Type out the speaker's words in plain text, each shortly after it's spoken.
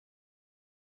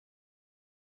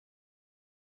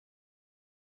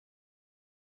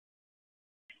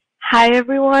Hi,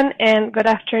 everyone, and good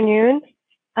afternoon.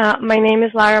 My name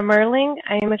is Lara Merling.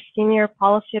 I am a senior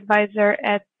policy advisor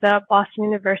at the Boston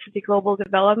University Global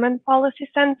Development Policy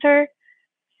Center,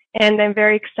 and I'm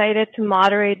very excited to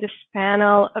moderate this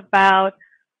panel about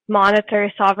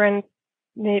monetary sovereignty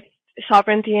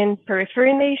in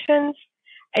periphery nations.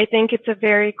 I think it's a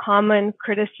very common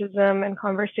criticism and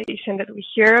conversation that we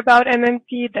hear about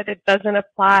MMT, that it doesn't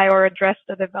apply or address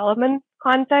the development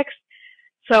context.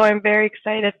 So I'm very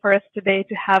excited for us today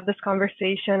to have this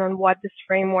conversation on what this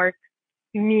framework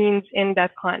means in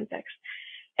that context.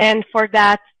 And for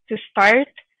that, to start,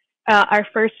 our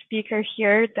first speaker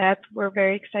here that we're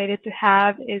very excited to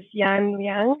have is Yan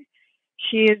Liang.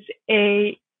 She is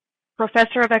a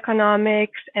professor of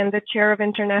economics and the chair of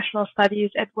international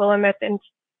studies at Willamette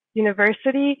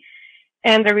University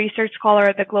and a research scholar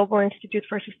at the Global Institute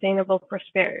for Sustainable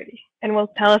Prosperity, and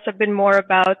will tell us a bit more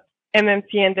about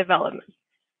MMT and development.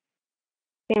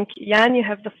 Thank you. Yan, you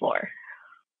have the floor.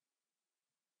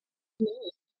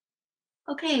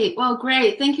 Okay, well,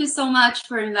 great. Thank you so much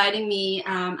for inviting me.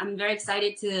 I'm very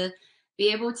excited to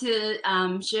be able to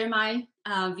share my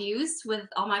views with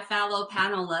all my fellow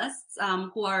panelists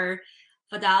who are,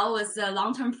 Fadal was a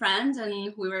long-term friend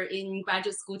and we were in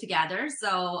graduate school together.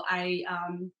 So I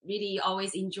really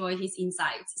always enjoy his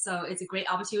insights. So it's a great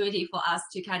opportunity for us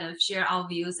to kind of share our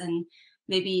views and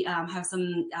maybe have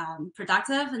some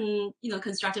productive and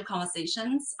constructive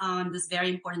conversations on this very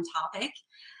important topic.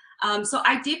 So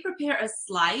I did prepare a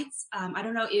slides. I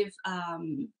don't know if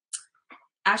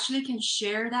Ashley can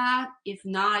share that. If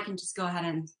not, I can just go ahead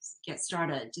and get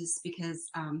started just because,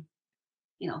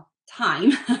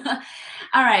 time.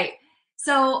 All right.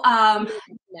 So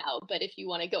now, but if you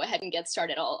want to go ahead and get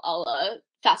started, I'll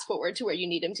fast forward to where you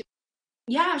need him to.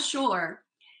 Yeah, sure.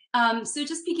 So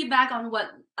just piggyback on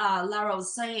what Lara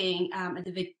was saying at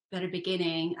the very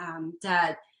beginning,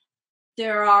 that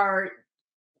there are,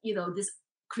 this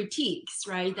critiques,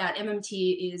 right, that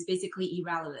MMT is basically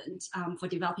irrelevant for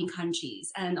developing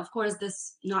countries. And of course,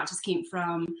 this not just came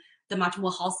from the much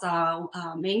more hostile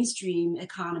mainstream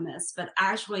economists, but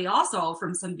actually also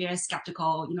from some very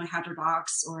skeptical,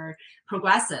 heterodox or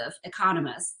progressive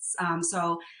economists.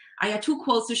 So I have two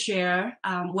quotes to share.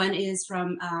 One is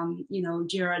from,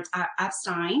 Jared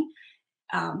Epstein,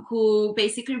 who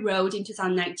basically wrote in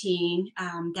 2019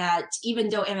 that even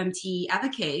though MMT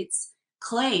advocates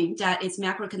claim that its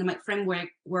macroeconomic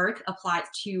framework applies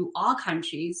to all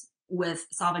countries with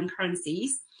sovereign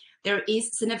currencies, there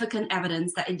is significant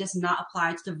evidence that it does not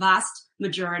apply to the vast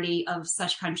majority of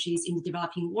such countries in the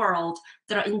developing world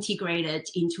that are integrated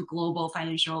into global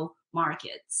financial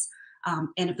markets.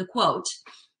 End of the quote.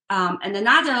 And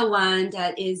another one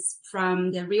that is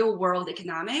from the Real World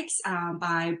Economics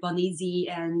by Bonizzi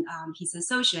and his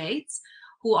associates,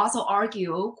 who also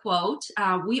argue, quote,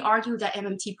 we argue that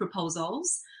MMT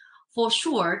proposals fall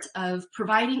short of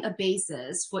providing a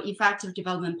basis for effective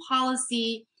development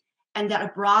policy and that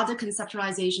a broader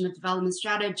conceptualization of development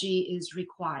strategy is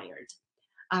required.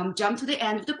 Jump to the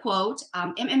end of the quote,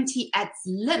 MMT adds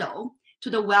little to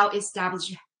the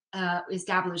well-established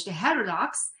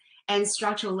heterodox and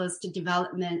structuralist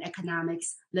development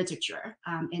economics literature,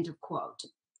 end of quote.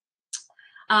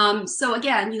 So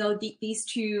again, these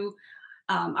two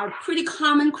are pretty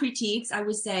common critiques, I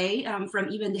would say, from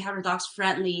even the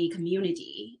heterodox-friendly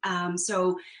community.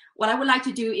 So what I would like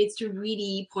to do is to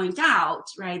really point out,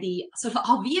 right, the sort of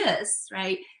obvious,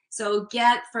 right? So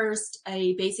get first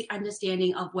a basic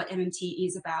understanding of what MMT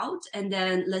is about, and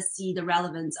then let's see the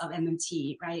relevance of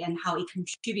MMT, right, and how it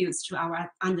contributes to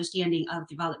our understanding of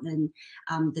development,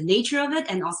 the nature of it,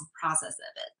 and also the process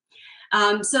of it.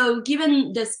 So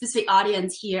given the specific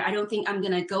audience here, I don't think I'm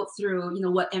going to go through,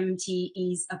 what MMT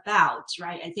is about,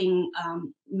 right? I think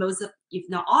most of, if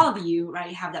not all of you,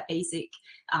 right, have that basic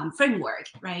framework,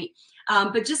 right?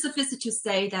 But just suffice it to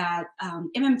say that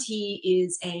MMT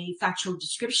is a factual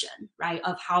description, right,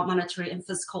 of how monetary and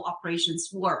fiscal operations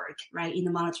work, right, in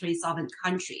a monetary solvent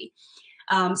country.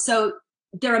 So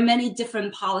there are many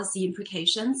different policy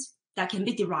implications that can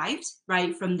be derived,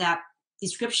 right, from that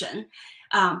description.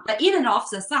 But in and of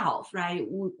itself, right,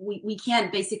 we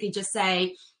can't basically just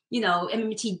say,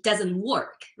 MMT doesn't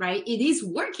work, right? It is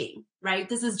working, right?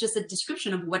 This is just a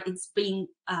description of what it's being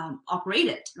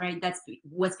operated, right? That's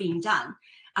what's being done.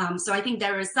 So I think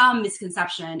there is some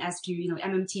misconception as to,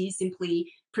 MMT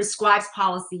simply prescribes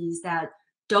policies that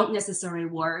don't necessarily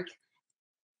work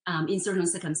in certain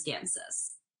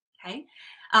circumstances, okay?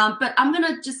 But I'm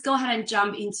going to just go ahead and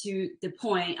jump into the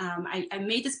point. I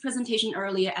made this presentation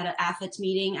earlier at an AFET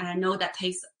meeting, and I know that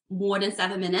takes more than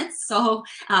 7 minutes. So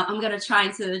I'm going to try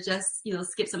to just,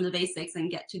 skip some of the basics and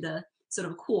get to the sort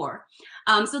of core.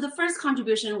 So the first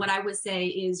contribution, what I would say,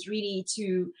 is really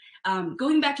to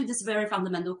going back to this very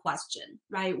fundamental question,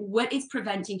 right? What is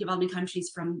preventing developing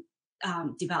countries from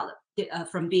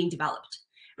being developed,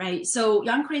 right? So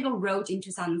Jan Kregel wrote in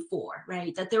 2004,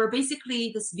 right, that there were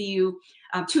basically this view,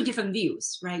 two different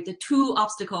views, right? The two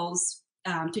obstacles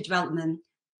to development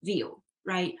view,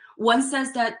 right? One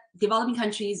says that developing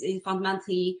countries is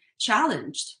fundamentally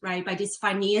challenged, right, by this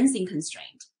financing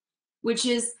constraint, which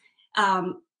is,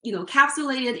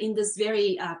 capsulated in this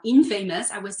very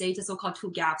infamous, I would say, the so-called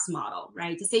two gaps model,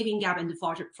 right? The saving gap and the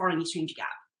foreign exchange gap.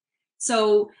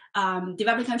 So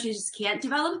developing countries can't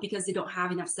develop because they don't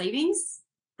have enough savings,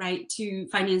 right, to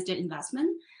finance their investment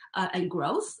and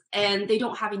growth, and they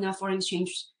don't have enough foreign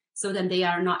exchange, so then they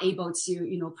are not able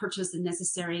to, purchase the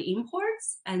necessary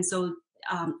imports, and so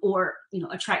or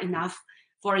attract enough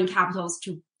foreign capitals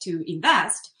to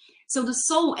invest. So the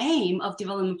sole aim of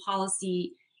development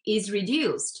policy is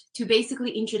reduced to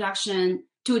basically the introduction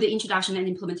and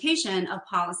implementation of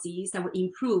policies that would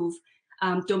improve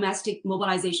domestic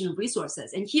mobilization of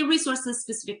resources. And here resources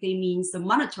specifically means the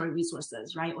monetary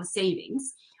resources, right, or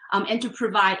savings, and to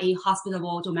provide a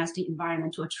hospitable domestic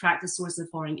environment to attract the source of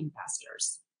foreign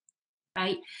investors,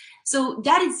 right? So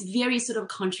that is very sort of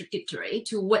contradictory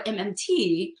to what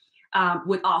MMT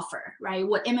would offer, right?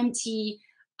 What MMT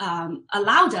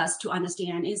allowed us to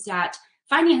understand is that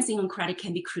financing and credit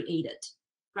can be created,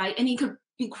 right? And it could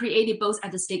be created both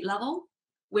at the state level,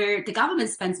 where the government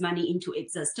spends money into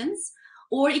existence,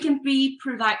 or it can be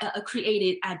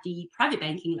created at the private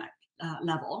banking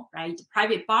level, right? The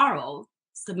private borrows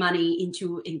the money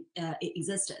into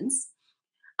existence.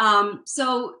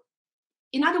 So,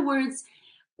 in other words,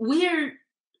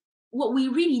 what we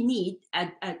really need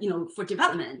for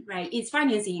development, right, is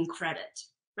financing and credit,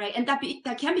 right? And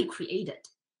that can be created,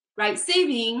 right?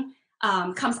 Saving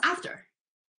comes after,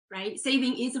 right?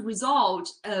 Saving is a result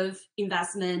of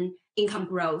investment, income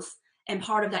growth, and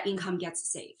part of that income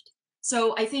gets saved.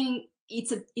 So I think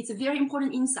it's a very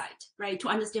important insight, right, to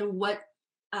understand what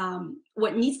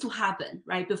needs to happen,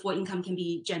 right, before income can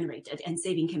be generated and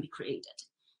saving can be created.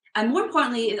 And more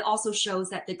importantly, it also shows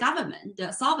that the government,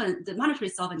 the monetary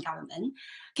solvent government,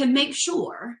 can make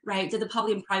sure, right, that the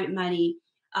public and private money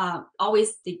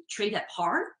always they trade at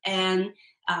par, and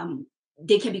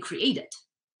they can be created,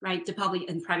 right, the public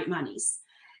and private monies.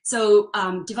 So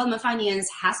development finance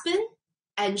has been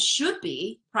and should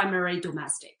be primarily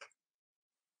domestic.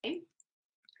 Okay.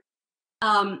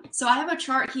 So I have a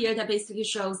chart here that basically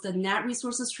shows the net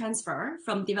resources transfer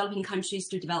from developing countries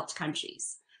to developed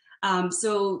countries.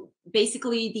 So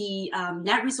basically the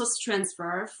net resource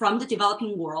transfer from the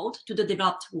developing world to the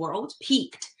developed world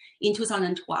peaked in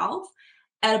 2012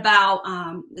 at about,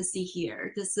 let's see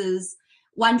here, this is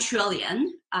 10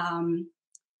 trillion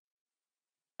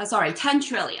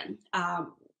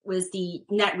was the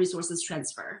net resources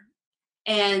transfer.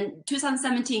 And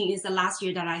 2017 is the last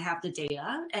year that I have the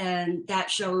data, and that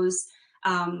shows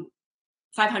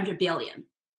 500 billion.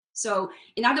 So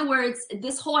in other words,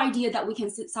 this whole idea that we can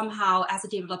somehow, as a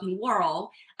developing world,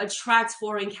 attract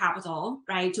foreign capital,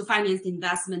 right, to finance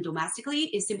investment domestically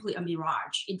is simply a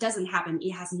mirage. It doesn't happen.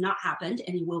 It has not happened,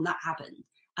 and it will not happen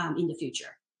in the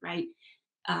future, right?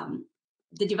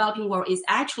 The developing world is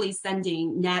actually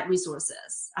sending net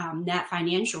resources, net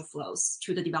financial flows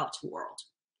to the developed world.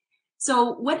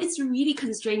 So what is really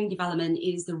constraining development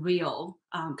is the real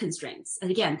constraints. And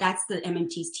again, that's the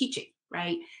MMT's teaching,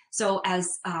 right? So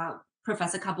as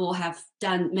Professor Kabul have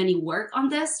done many work on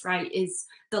this, right, is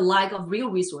the lack of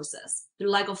real resources, the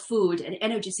lack of food and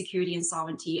energy security and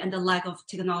sovereignty, and the lack of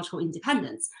technological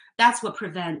independence. That's what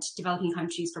prevents developing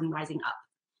countries from rising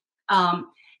up.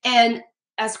 And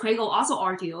as Kregel also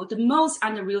argued, the most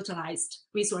underutilized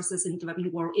resources in the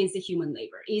developing world is the human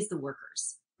labor, is the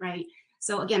workers, right?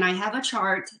 So again, I have a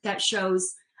chart that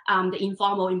shows the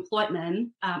informal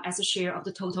employment as a share of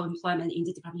the total employment in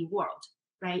the developing world,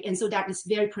 right? And so that is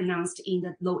very pronounced in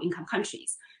the low-income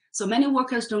countries. So many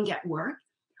workers don't get work,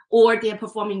 or they're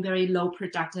performing very low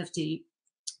productivity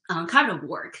kind of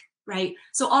work, right?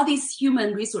 So all these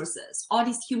human resources, all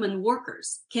these human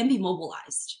workers can be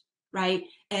mobilized, right?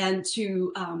 And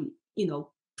to,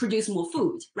 produce more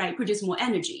food, right? Produce more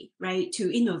energy, right?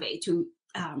 To innovate, to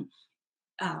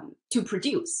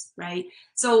produce, right?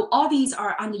 So all these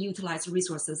are underutilized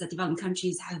resources that developing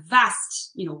countries have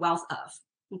vast, wealth of,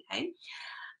 okay?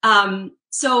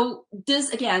 So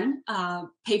this, again,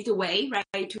 paved the way,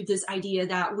 right, to this idea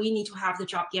that we need to have the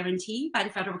job guarantee by the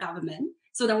federal government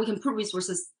so that we can put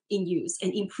resources in use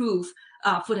and improve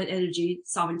food and energy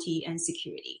sovereignty and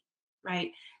security,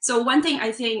 right? So one thing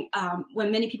I think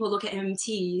when many people look at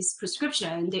MMT's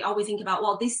prescription, they always think about,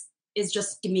 well, this is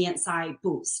just demand side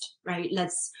boost, right?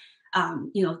 Let's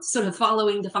sort of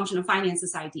following the functional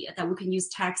finances idea that we can use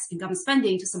tax and government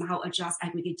spending to somehow adjust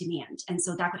aggregate demand. And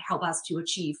so that could help us to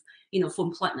achieve, full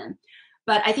employment.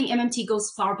 But I think MMT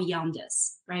goes far beyond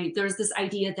this, right? There's this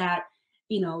idea that,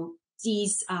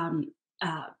 these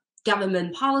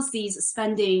government policies,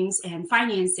 spendings, and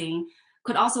financing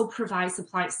could also provide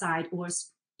supply side or,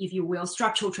 if you will,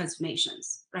 structural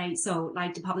transformations, right? So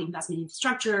like the public investment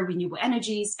infrastructure, renewable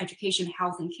energies, education,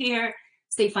 health and care,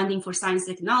 state funding for science,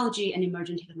 technology, and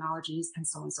emerging technologies, and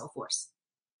so on and so forth.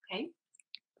 Okay.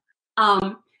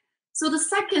 So the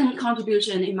second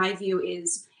contribution, in my view,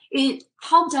 is it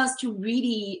helped us to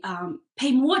really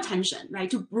pay more attention, right?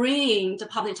 To bring the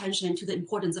public attention to the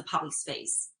importance of public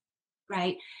space,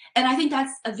 right? And I think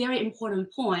that's a very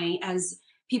important point, as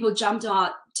people jumped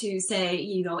on to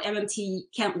say, MMT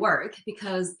can't work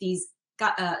because these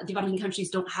developing countries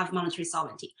don't have monetary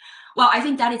sovereignty. Well, I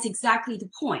think that is exactly the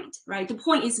point, right? The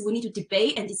point is we need to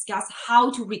debate and discuss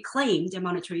how to reclaim their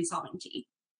monetary sovereignty,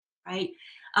 right?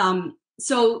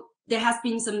 So there has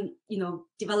been some,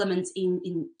 developments in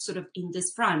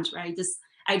this front, right? This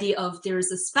idea of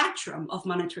there's a spectrum of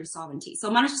monetary sovereignty.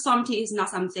 So monetary sovereignty is not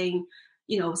something,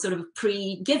 sort of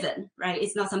pre-given, right?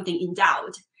 It's not something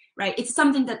endowed, right? It's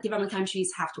something that developing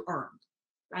countries have to earn,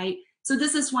 right? So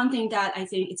this is one thing that I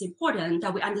think it's important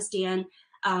that we understand,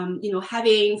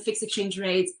 having fixed exchange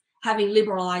rates, having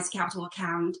liberalized capital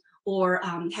account, or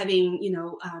having,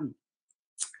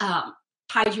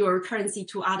 tied your currency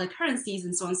to other currencies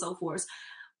and so on and so forth,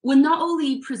 will not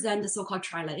only present the so-called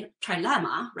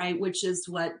trilemma, right, which is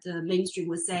what the mainstream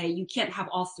would say, you can't have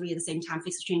all three at the same time,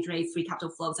 fixed exchange rate, free capital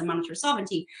flows, and monetary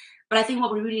sovereignty. But I think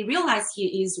what we really realize here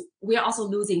is we're also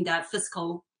losing that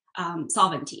fiscal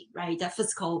sovereignty, right, that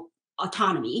fiscal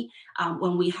autonomy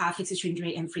when we have fixed exchange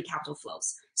rate and free capital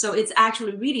flows. So it's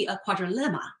actually really a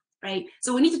quadrilemma, right?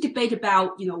 So we need to debate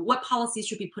about, what policies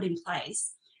should be put in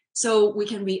place so we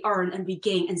can re-earn and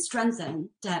regain and strengthen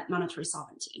that monetary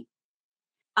sovereignty.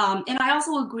 And I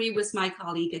also agree with my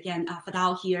colleague, again,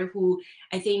 Fadal here, who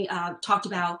I think talked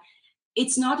about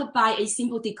it's not by a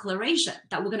simple declaration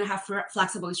that we're going to have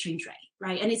flexible exchange rate,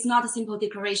 right? And it's not a simple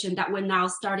declaration that we're now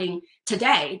starting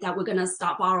today that we're going to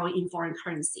stop borrowing in foreign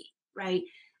currency, right?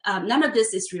 None of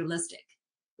this is realistic,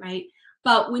 right?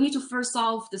 But we need to first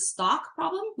solve the stock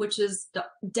problem, which is the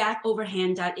debt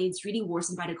overhang that is really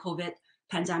worsened by the COVID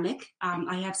pandemic.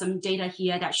 I have some data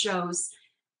here that shows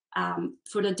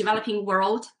for the developing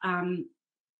world,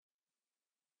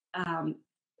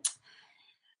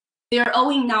 they're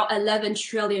owing now $11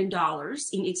 trillion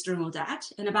in external debt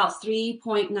and about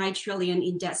 $3.9 trillion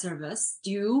in debt service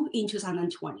due in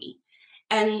 2020.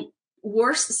 And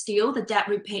worse still, the debt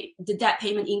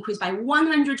payment increased by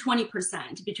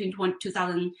 120% between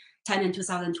 2010 and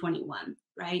 2021,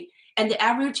 right? And the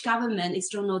average government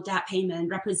external debt payment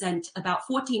represents about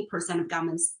 14% of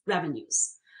government's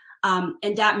revenues.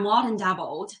 And that more than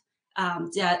doubled than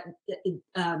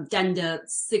the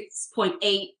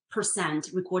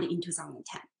 6.8% recorded in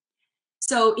 2010.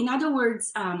 So in other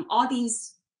words, all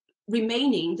these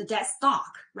remaining, the debt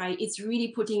stock, right, it's really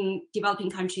putting developing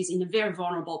countries in a very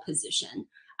vulnerable position.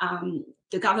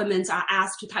 The governments are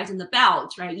asked to tighten the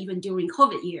belt, right, even during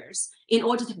COVID years, in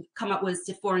order to come up with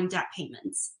the foreign debt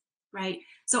payments, right?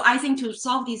 So I think to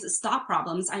solve these stock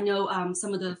problems, I know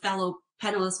some of the fellow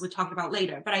panelists will talk about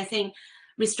later, but I think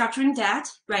restructuring debt,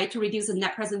 right, to reduce the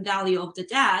net present value of the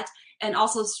debt, and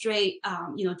also straight,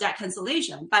 debt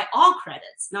cancellation by all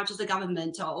credits, not just the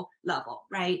governmental level,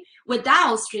 right,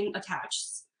 without string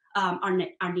attached,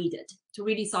 are needed to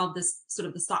really solve this sort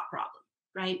of the stock problem,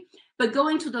 right? But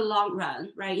going to the long run,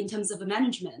 right, in terms of the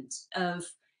management of,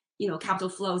 capital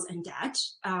flows and debt,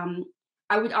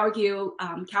 I would argue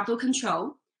capital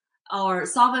control or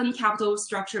sovereign capital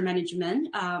structure management,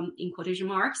 in quotation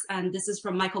marks, and this is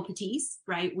from Michael Pettis,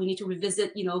 right? We need to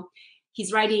revisit,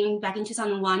 he's writing back in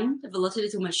 2001, The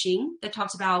Volatility Machine, that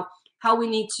talks about how we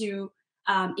need to,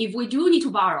 if we do need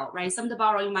to borrow, right, some of the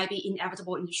borrowing might be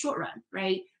inevitable in the short run,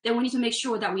 right, then we need to make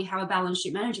sure that we have a balance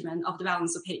sheet management of the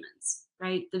balance of payments,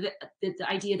 right? The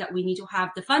idea that we need to have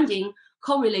the funding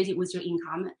correlated with your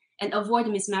income and avoid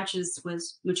mismatches with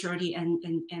maturity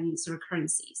and sort of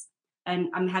currencies. And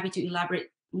I'm happy to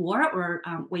elaborate more or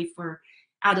wait for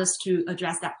others to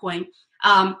address that point.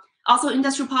 Also,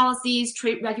 industrial policies,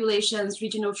 trade regulations,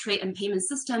 regional trade and payment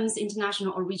systems,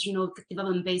 international or regional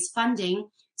development-based funding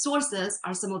sources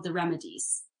are some of the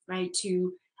remedies, right,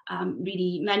 to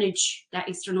really manage that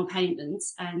external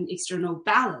payments and external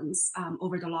balance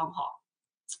over the long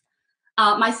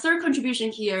haul. My third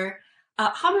contribution here,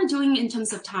 how am I doing in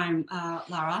terms of time,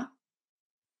 Lara?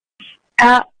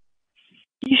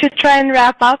 you should try and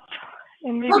wrap up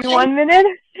in maybe Okay. 1 minute.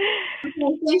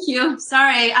 Okay, thank you.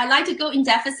 Sorry, I like to go in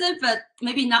deficit, but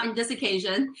maybe not in this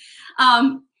occasion.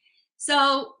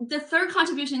 So the third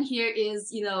contribution here is,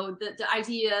 the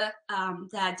idea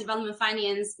that development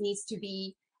finance needs to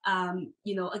be,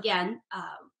 again,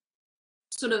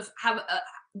 sort of have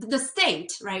the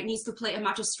state, right, needs to play a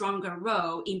much stronger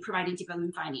role in providing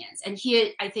development finance. And here,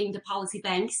 I think the policy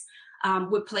banks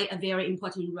would play a very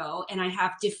important role. And I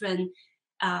have different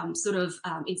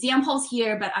examples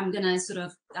here, but I'm gonna sort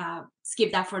of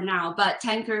skip that for now. But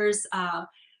Tankers,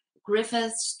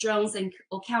 Griffiths, Jones, and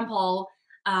Ocampo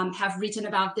have written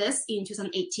about this in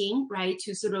 2018, right,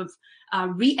 to sort of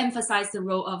re-emphasize the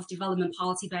role of development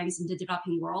policy banks in the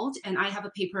developing world. And I have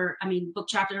a paper, book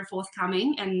chapter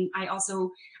forthcoming, and I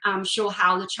also show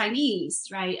how the Chinese,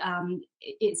 right,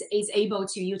 is able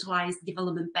to utilize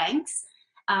development banks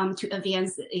to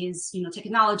advance is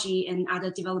technology and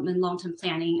other development long-term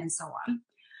planning and so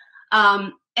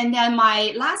on. And then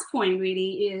my last point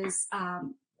really is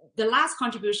the last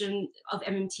contribution of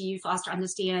MMT for us to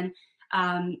understand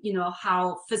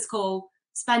how fiscal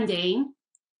spending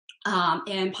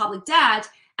and public debt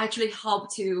actually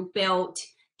help to build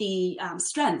the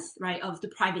strength, right, of the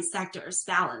private sector's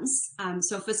balance.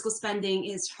 So fiscal spending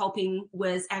is helping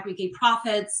with aggregate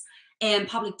profits, and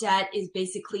public debt is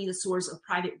basically the source of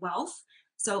private wealth.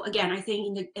 So again, I think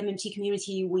in the MMT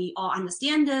community, we all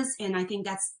understand this, and I think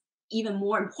that's even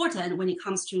more important when it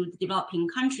comes to the developing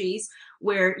countries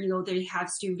where, they have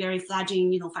still very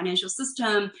fledgling, financial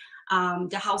system.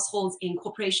 The households and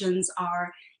corporations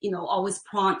are, always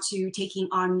prompt to taking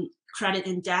on credit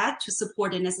and debt to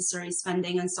support the necessary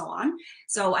spending and so on.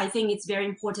 So I think it's very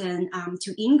important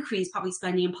to increase public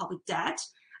spending and public debt,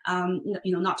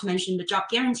 not to mention the job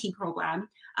guarantee program,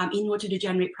 in order to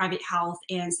generate private health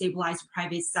and stabilize the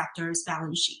private sector's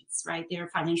balance sheets, right, their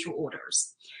financial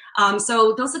orders.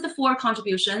 So those are the 4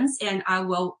 contributions, and I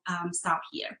will stop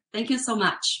here. Thank you so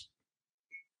much.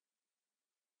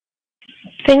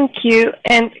 Thank you.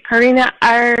 And Karina,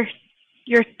 are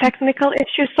your technical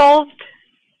issues solved?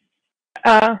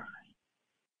 I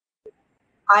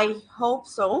hope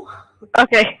so.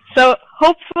 Okay, so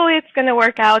hopefully it's going to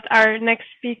work out. Our next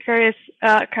speaker is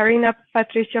Karina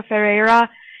Patricia Ferreira.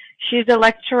 She's a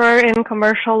lecturer in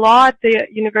commercial law at the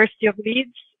University of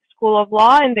Leeds School of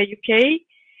Law in the UK.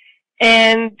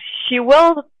 And she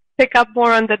will pick up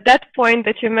more on the debt point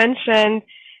that you mentioned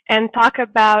and talk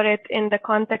about it in the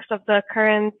context of the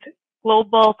current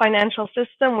global financial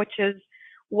system, which is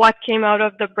what came out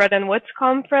of the Bretton Woods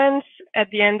conference at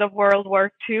the end of World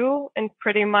War II, and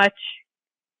pretty much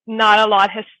not a lot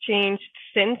has changed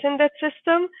since in that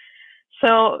system.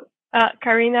 So,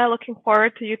 Karina, looking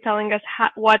forward to you telling us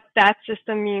what that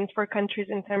system means for countries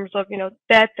in terms of,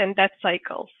 debt and debt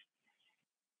cycles.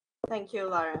 Thank you,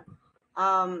 Lara.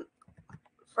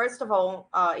 First of all,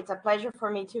 it's a pleasure for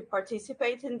me to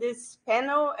participate in this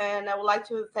panel, and I would like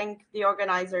to thank the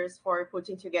organizers for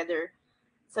putting together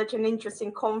such an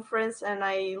interesting conference, and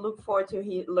I look forward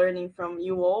to learning from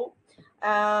you all.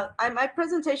 My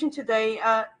presentation today,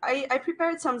 I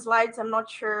prepared some slides. I'm not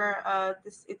sure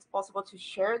it's possible to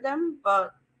share them,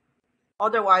 but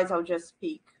otherwise I'll just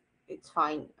speak. It's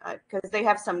fine, because they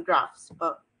have some graphs,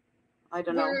 but I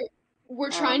don't know. We're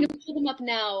trying to pull them up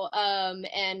now,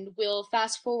 and we'll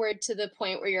fast forward to the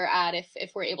point where you're at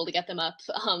if we're able to get them up.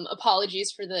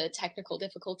 Apologies for the technical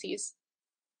difficulties.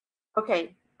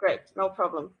 Okay, great, no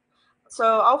problem.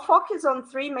 So I'll focus on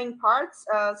 3 main parts.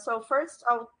 So first,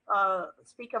 I'll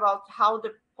speak about how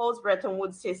the post-Bretton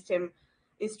Woods system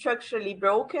is structurally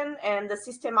broken and the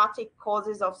systematic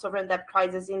causes of sovereign debt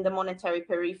crisis in the monetary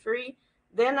periphery.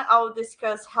 Then I'll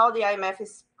discuss how the IMF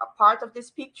is a part of this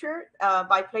picture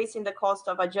by placing the cost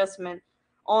of adjustment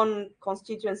on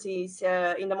constituencies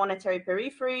in the monetary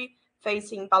periphery,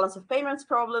 facing balance of payments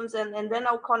problems. And then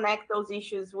I'll connect those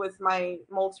issues with my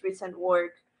most recent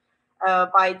work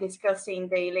by discussing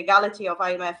the legality of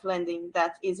IMF lending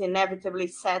that is inevitably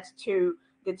set to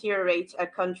deteriorate a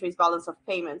country's balance of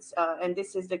payments. And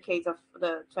this is the case of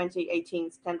the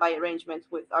 2018 standby arrangement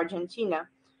with Argentina.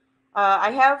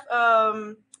 I have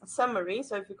a summary,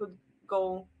 so if you could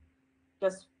go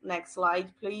just next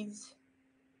slide, please.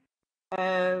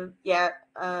 That's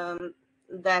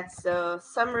a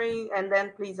summary, and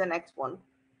then please the next one.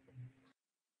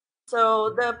 So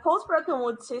the post-Bretton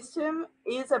Woods system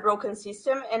is a broken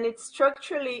system, and it's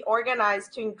structurally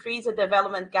organized to increase the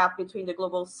development gap between the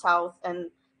global south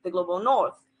and the global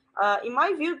north. In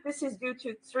my view, this is due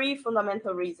to 3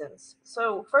 fundamental reasons.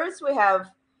 So first, we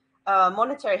have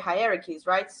monetary hierarchies,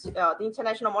 right? The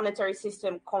international monetary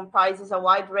system comprises a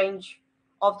wide range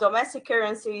of domestic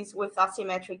currencies with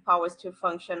asymmetric powers to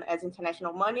function as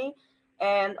international money.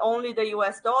 And only the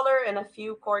US dollar and a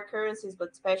few core currencies, but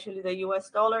especially the US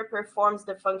dollar, performs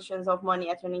the functions of money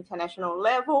at an international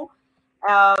level,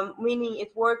 meaning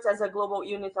it works as a global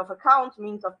unit of account,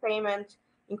 means of payment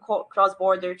in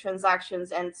cross-border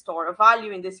transactions, and store of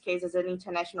value, in this case as an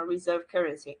international reserve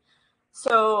currency.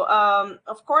 So,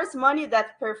 of course, money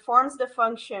that performs the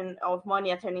function of money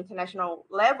at an international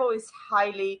level is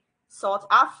highly sought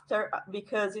after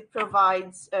because it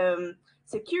provides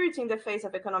security in the face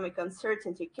of economic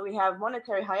uncertainty. We have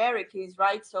monetary hierarchies,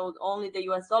 right? So only the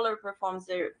US dollar performs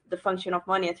the function of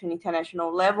money at an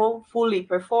international level, fully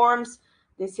performs.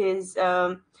 This is,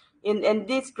 and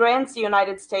this grants the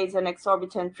United States an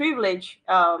exorbitant privilege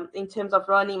in terms of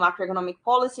running macroeconomic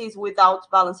policies without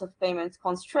balance of payments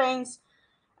constraints.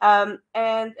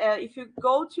 If you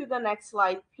go to the next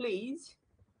slide, please.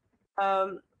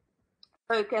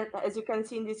 As you can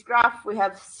see in this graph, we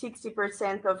have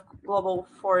 60% of global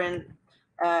foreign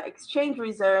exchange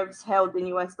reserves held in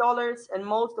US dollars, and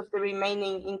most of the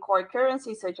remaining in core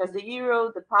currencies such as the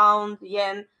euro, the pound, the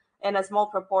yen, and a small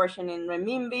proportion in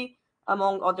renminbi,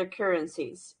 among other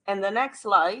currencies. And the next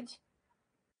slide,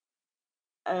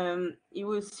 you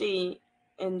will see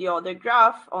in the other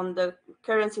graph on the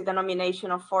currency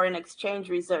denomination of foreign exchange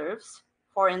reserves,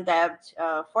 foreign debt,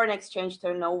 foreign exchange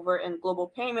turnover, and global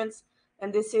payments.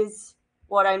 And this is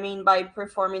what I mean by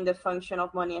performing the function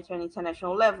of money at an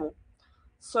international level.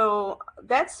 So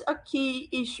that's a key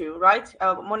issue, right?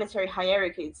 Monetary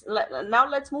hierarchies. Now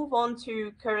let's move on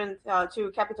to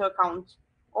to capital account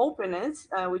openness,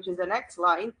 which is the next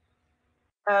slide.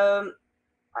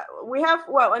 We have,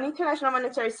 well, an international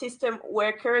monetary system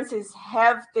where currencies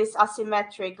have this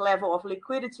asymmetric level of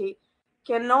liquidity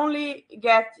can only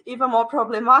get even more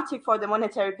problematic for the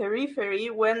monetary periphery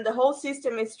when the whole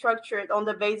system is structured on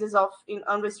the basis of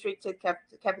unrestricted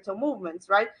capital movements,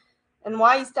 right? And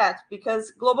why is that?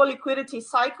 Because global liquidity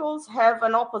cycles have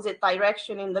an opposite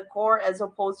direction in the core as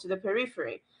opposed to the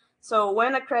periphery. So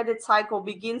when a credit cycle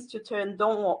begins to turn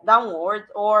downward,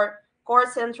 or core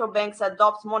central banks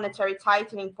adopt monetary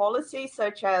tightening policies,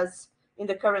 such as in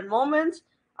the current moment,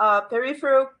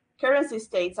 peripheral currency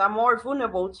states are more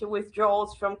vulnerable to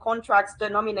withdrawals from contracts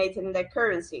denominated in their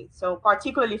currency, so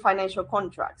particularly financial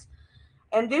contracts.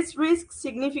 And this risks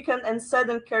significant and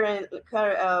sudden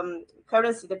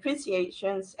currency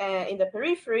depreciations in the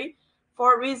periphery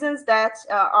for reasons that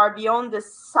are beyond the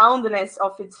soundness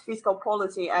of its fiscal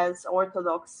policy, as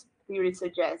orthodox theory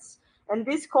suggests. And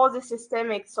this causes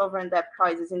systemic sovereign debt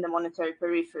crisis in the monetary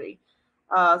periphery.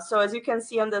 So as you can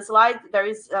see on the slide, there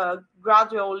is a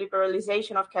gradual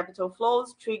liberalization of capital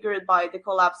flows triggered by the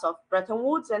collapse of Bretton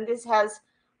Woods, and this has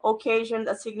occasioned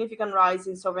a significant rise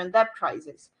in sovereign debt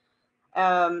crisis.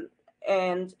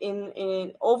 And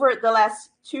in over the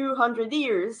last 200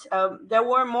 years, there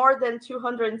were more than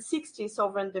 260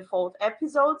 sovereign default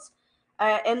episodes,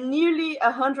 and nearly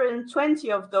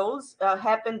 120 of those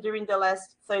happened during the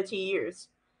last 30 years.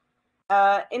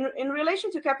 In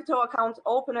relation to capital account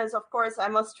openness, of course, I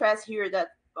must stress here that,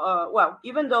 well,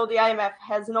 even though the IMF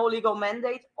has no legal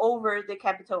mandate over the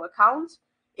capital account,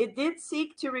 it did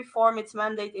seek to reform its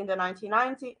mandate in the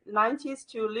 1990s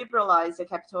to liberalize the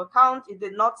capital account. It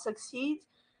did not succeed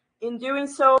in doing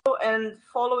so, and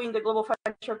following the global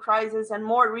financial crisis, and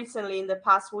more recently in the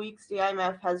past weeks, the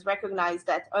IMF has recognized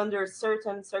that under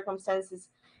certain circumstances,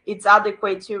 it's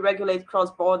adequate to regulate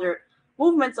cross-border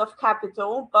movements of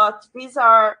capital, but these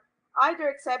are either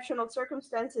exceptional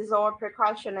circumstances or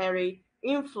precautionary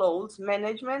inflows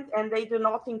management, and they do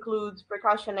not include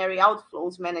precautionary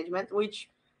outflows management, which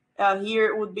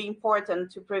here would be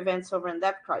important to prevent sovereign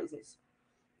debt crisis.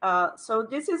 So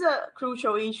this is a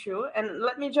crucial issue, and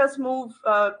let me just move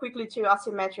quickly to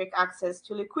asymmetric access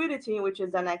to liquidity, which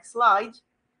is the next slide.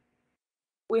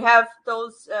 We have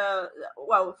those,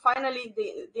 well, finally,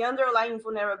 the underlying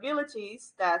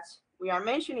vulnerabilities that we are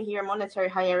mentioning here, monetary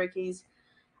hierarchies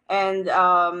and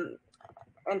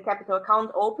capital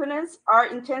account openness, are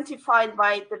intensified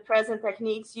by the present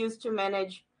techniques used to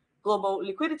manage global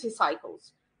liquidity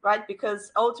cycles, right?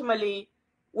 Because ultimately,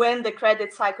 when the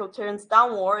credit cycle turns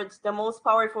downwards, the most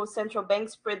powerful central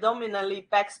banks predominantly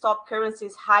backstop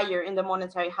currencies higher in the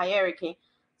monetary hierarchy.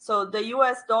 So the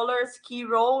US dollar's key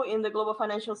role in the global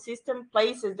financial system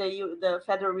places the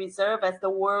Federal Reserve as the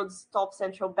world's top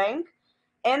central bank.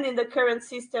 And in the current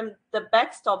system, the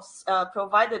backstops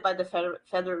provided by the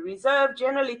Federal Reserve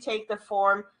generally take the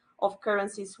form of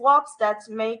currency swaps that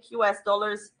make US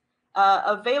dollars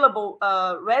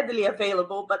readily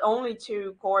available, but only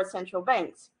to core central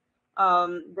banks.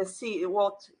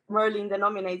 What Merlin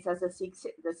denominates as the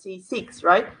C6,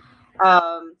 right?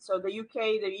 So the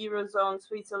UK, the Eurozone,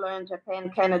 Switzerland, Japan,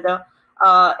 Canada.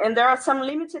 And there are some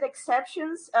limited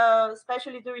exceptions,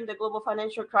 especially during the global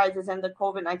financial crisis and the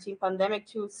COVID-19 pandemic,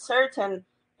 to certain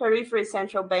periphery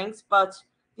central banks, but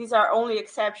these are only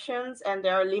exceptions and they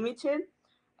are limited.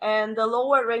 And the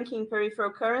lower ranking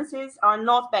peripheral currencies are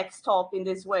not backstopped in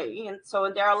this way. And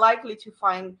so they are likely to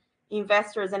find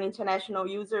investors and international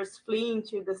users fleeing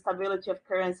to the stability of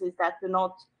currencies that do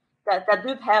not that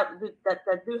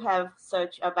do have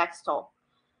such a backstop.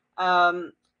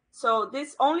 So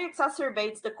this only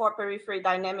exacerbates the core periphery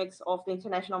dynamics of the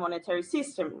international monetary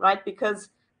system, right? Because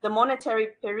the monetary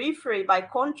periphery, by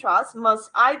contrast,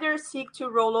 must either seek to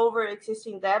roll over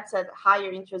existing debts at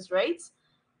higher interest rates,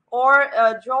 or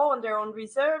draw on their own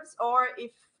reserves, or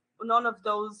if none of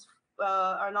those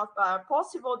are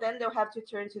possible, then they'll have to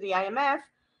turn to the IMF,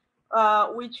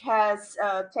 which has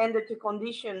tended to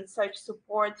condition such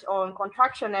support on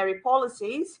contractionary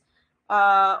policies,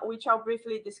 which I'll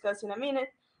briefly discuss in a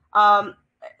minute.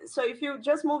 So if you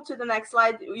just move to the next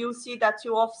slide, you'll see that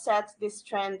to offset this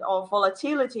trend of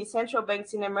volatility, central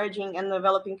banks in emerging and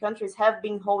developing countries have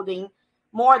been holding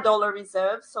more dollar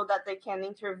reserves so that they can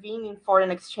intervene in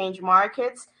foreign exchange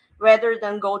markets rather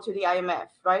than go to the IMF,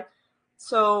 right?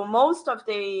 So most of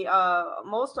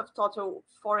total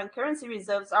foreign currency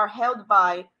reserves are held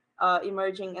by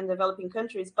emerging and developing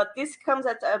countries, but this comes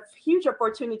at a huge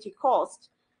opportunity cost,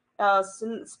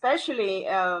 especially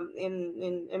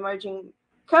in emerging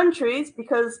countries,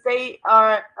 because they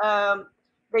are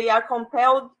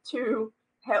compelled to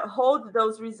hold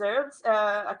those reserves,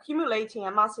 accumulating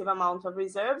a massive amount of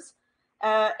reserves,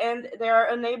 and they are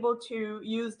unable to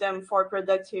use them for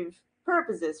productive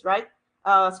purposes, right?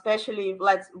 Especially,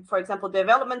 for example,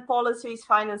 development policies,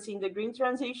 financing the green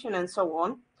transition, and so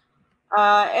on.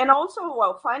 And also,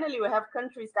 well, finally, we have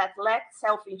countries that lack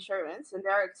self-insurance and they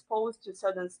are exposed to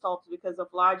sudden stops because of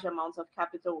large amounts of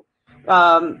capital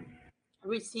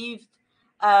received,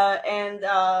 and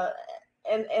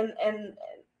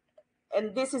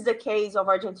this is the case of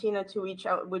Argentina, to which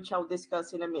I'll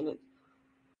discuss in a minute.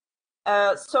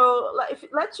 So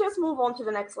let's just move on to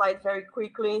the next slide very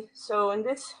quickly. So in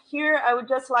this here, I would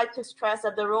just like to stress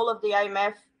that the role of the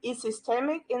IMF is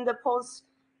systemic in the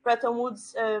post-Bretton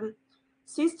Woods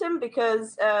system,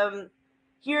 because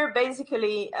here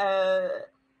basically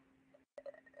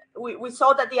we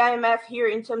saw that the IMF here,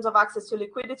 in terms of access to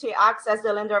liquidity, acts as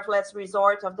the lender of last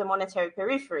resort of the monetary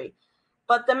periphery.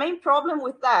 But the main problem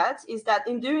with that is that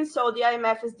in doing so, the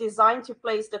IMF is designed to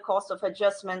place the cost of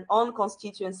adjustment on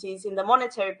constituencies in the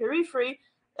monetary periphery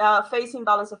facing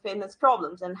balance of payments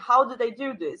problems. And how do they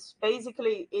do this?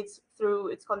 Basically, it's through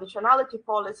its conditionality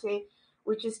policy,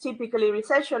 which is typically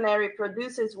recessionary,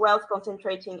 produces wealth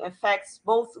concentrating effects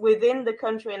both within the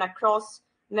country and across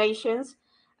nations.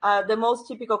 The most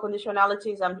typical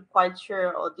conditionalities, I'm quite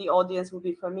sure the audience will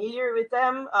be familiar with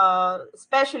them,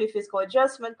 especially fiscal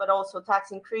adjustment, but also tax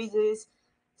increases,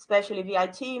 especially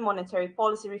VIT, monetary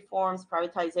policy reforms,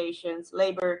 privatizations,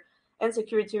 labor and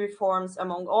security reforms,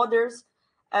 among others.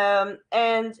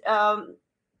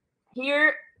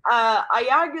 Here, I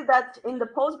argue that in the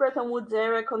post-Bretton Woods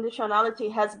era,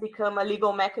 conditionality has become a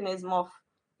legal mechanism of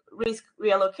risk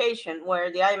reallocation,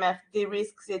 where the IMF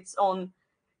de-risks its own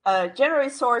general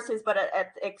resources, but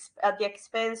at the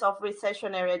expense of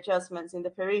recessionary adjustments in the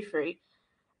periphery.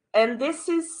 And this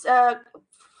is,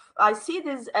 I see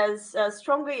this as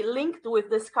strongly linked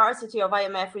with the scarcity of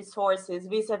IMF resources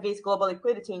vis-a-vis global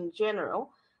liquidity in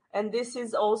general. And this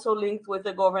is also linked with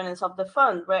the governance of the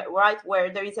fund, right,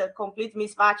 where there is a complete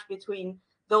mismatch between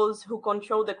those who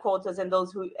control the quotas and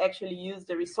those who actually use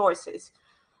the resources.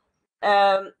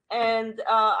 I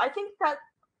think that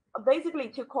basically,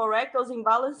 to correct those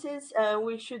imbalances,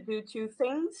 we should do two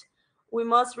things. We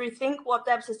must rethink what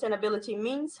debt sustainability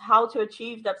means, how to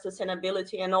achieve debt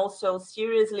sustainability, and also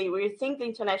seriously rethink the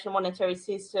international monetary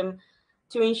system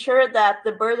to ensure that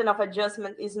the burden of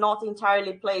adjustment is not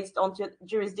entirely placed onto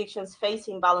jurisdictions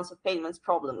facing balance of payments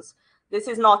problems. This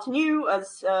is not new,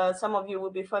 as some of you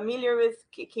will be familiar with.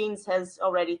 Keynes has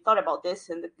already thought about this,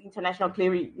 and the International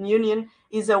Clearing Union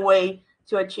is a way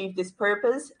to achieve this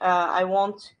purpose. I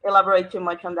won't elaborate too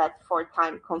much on that for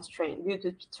time constraint, due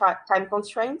to time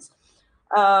constraints,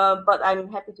 but I'm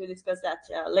happy to discuss that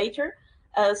later.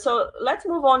 So let's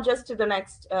move on just to the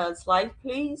next slide,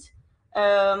 please.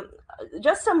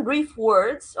 Just some brief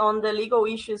words on the legal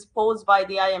issues posed by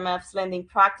the IMF's lending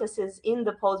practices in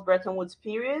the post-Bretton Woods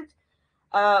period,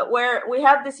 where we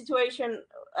have the situation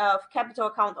of capital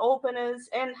account openers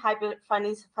and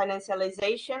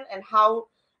hyper-financialization, and how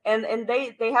and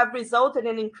they have resulted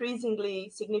in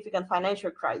increasingly significant financial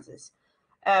crisis.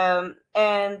 From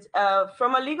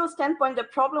a legal standpoint, the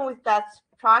problem with that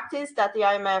practice that the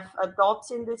IMF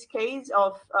adopts in this case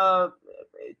of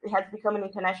it has become an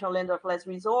international lender of last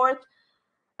resort,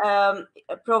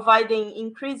 providing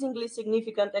increasingly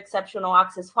significant exceptional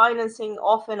access financing,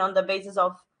 often on the basis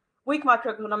of weak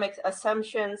macroeconomic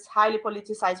assumptions, highly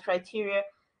politicized criteria.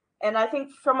 And I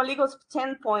think from a legal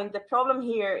standpoint, the problem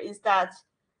here is that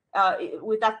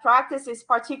with that practice is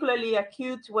particularly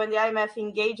acute when the IMF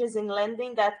engages in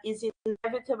lending that is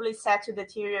inevitably set to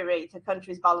deteriorate a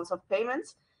country's balance of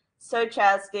payments, such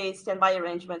as the standby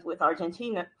arrangement with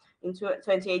Argentina in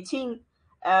 2018.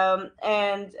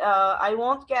 I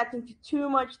won't get into too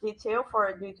much detail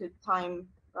due to time.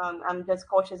 I'm just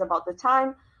cautious about the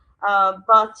time.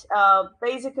 But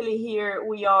basically here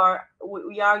we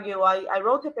argue, I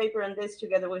wrote a paper on this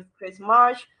together with Chris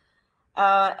Marsh,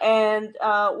 and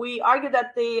we argue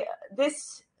that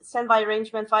this standby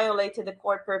arrangement violated the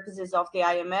core purposes of the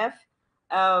IMF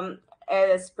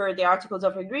as per the Articles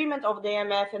of Agreement of the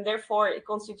IMF, and therefore it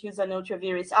constitutes an ultra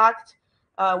vires act,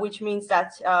 which means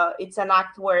that it's an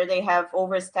act where they have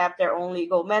overstepped their own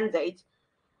legal mandate.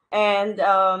 And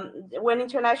when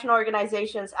international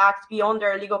organizations act beyond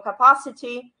their legal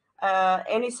capacity,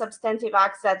 any substantive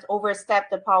acts that overstep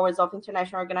the powers of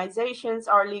international organizations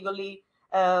are legally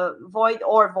void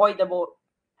or voidable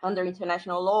under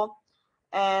international law.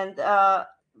 And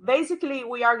basically,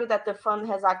 we argue that the fund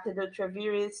has acted ultra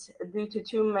vires due to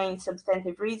two main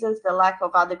substantive reasons: the lack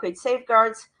of adequate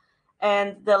safeguards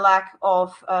and the lack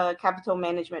of capital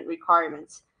management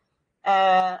requirements.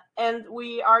 And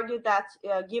we argue that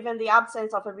given the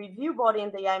absence of a review body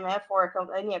in the IMF or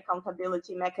any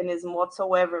accountability mechanism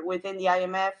whatsoever within the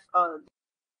IMF,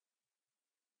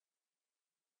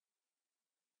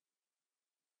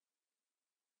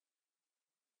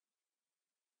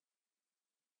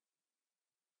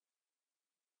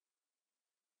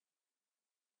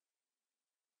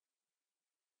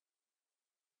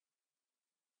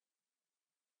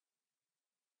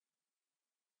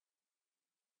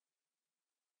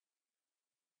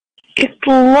 It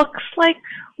looks like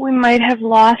we might have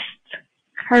lost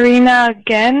Karina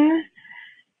again.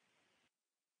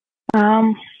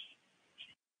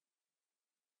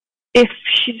 If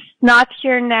she's not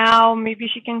here now, maybe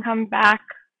she can come back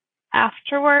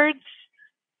afterwards.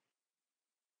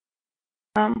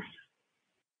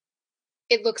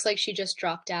 It looks like she just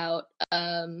dropped out.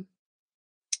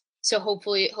 So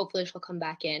hopefully she'll come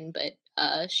back in, but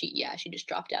she just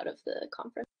dropped out of the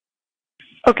conference.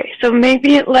 Okay, so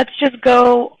maybe let's just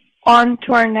go on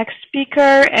to our next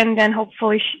speaker, and then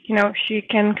hopefully she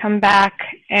can come back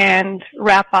and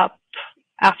wrap up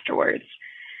afterwards.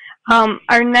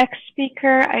 Our next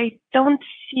speaker, I don't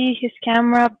see his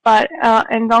camera, but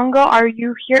Ndongo, are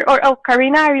you here? Oh,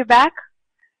 Karina, are you back?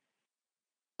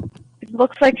 It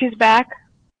looks like she's back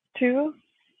too.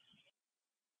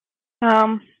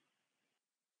 I'm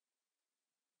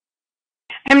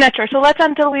not sure. So let's,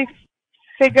 until we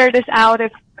figure this out,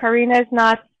 if Karina is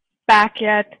not back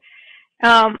yet.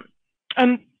 Ndongo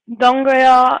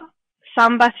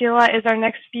Sambasila is our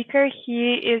next speaker.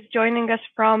 He is joining us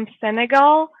from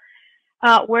Senegal,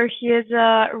 where he is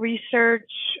a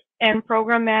research and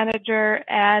program manager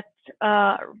at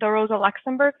the Rosa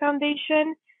Luxemburg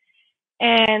Foundation.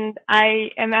 And I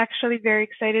am actually very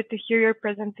excited to hear your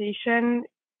presentation,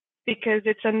 because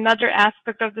it's another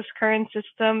aspect of this current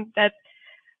system that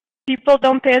people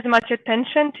don't pay as much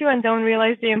attention to and don't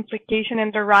realize the implication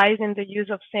and the rise in the use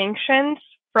of sanctions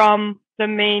from the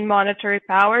main monetary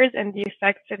powers and the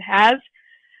effects it has.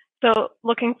 So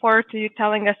looking forward to you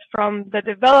telling us from the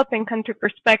developing country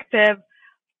perspective,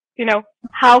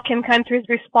 how can countries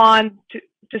respond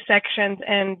to sanctions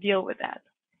and deal with that?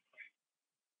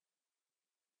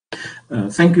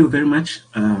 Thank you very much.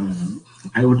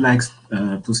 I would like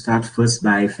to start first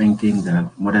by thanking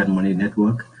the Modern Money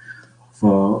Network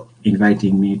for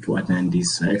inviting me to attend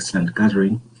this excellent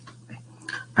gathering.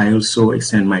 I also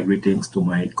extend my greetings to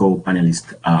my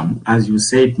co-panelists. As you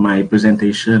said, my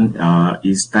presentation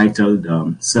is titled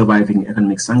Surviving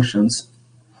Economic Sanctions,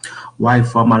 Why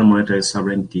Formal Monetary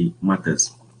Sovereignty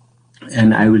Matters.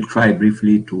 And I will try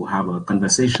briefly to have a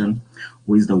conversation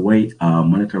with the way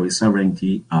monetary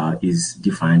sovereignty is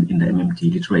defined in the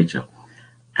MMT literature,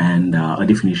 and a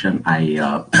definition I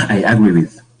agree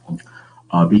with.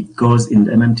 Because in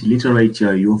the MMT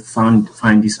literature, you find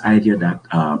this idea that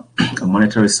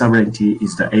monetary sovereignty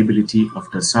is the ability of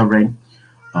the sovereign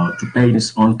to pay in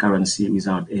its own currency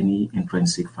without any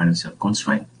intrinsic financial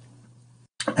constraint.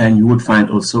 And you would find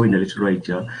also in the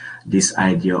literature this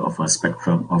idea of a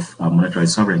spectrum of monetary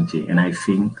sovereignty. And I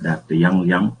think that the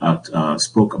Yang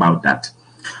spoke about that.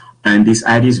 And this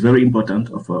idea is very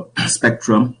important of a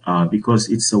spectrum because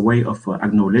it's a way of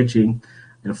acknowledging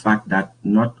the fact that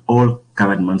not all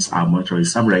governments are monetary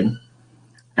sovereign,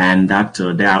 and that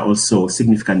there are also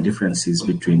significant differences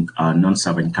between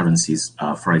non-sovereign currencies,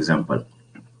 for example.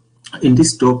 In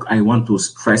this talk, I want to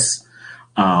stress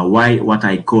why what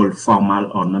I call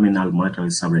formal or nominal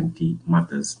monetary sovereignty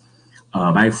matters.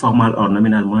 By formal or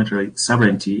nominal monetary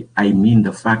sovereignty, I mean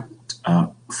the fact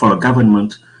for a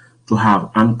government to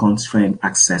have unconstrained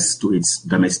access to its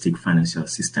domestic financial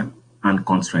system.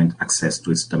 Unconstrained access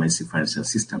to its domestic financial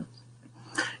system.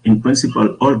 In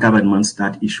principle, all governments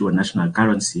that issue a national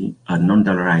currency, a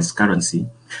non-dollarized currency,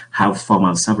 have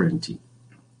formal sovereignty.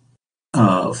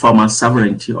 Formal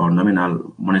sovereignty or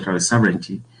nominal monetary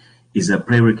sovereignty is a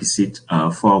prerequisite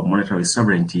for monetary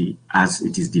sovereignty as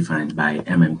it is defined by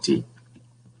MMT.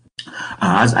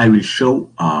 As I will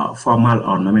show, formal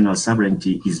or nominal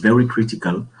sovereignty is very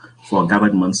critical for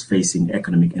governments facing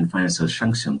economic and financial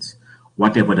sanctions,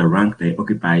 whatever the rank they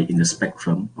occupy in the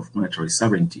spectrum of monetary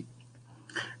sovereignty.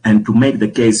 And to make the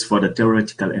case for the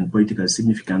theoretical and political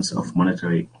significance of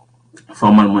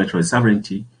formal monetary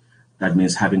sovereignty, that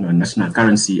means having a national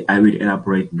currency, I will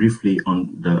elaborate briefly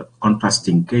on the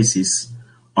contrasting cases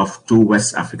of two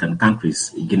West African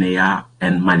countries, Guinea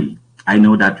and Mali. I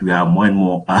know that we are more and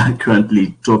more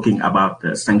currently talking about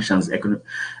sanctions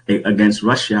against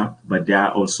Russia, but there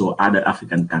are also other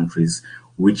African countries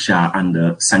which are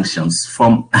under sanctions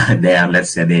from their,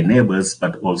 let's say, their neighbors,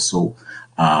 but also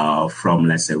from,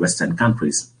 let's say, Western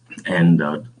countries. And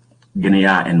Guinea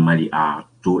and Mali are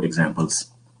two examples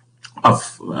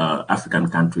of African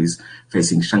countries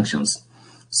facing sanctions.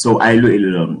 So I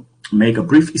will make a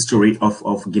brief history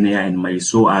of Guinea and Mali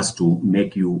so as to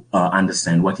make you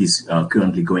understand what is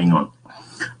currently going on.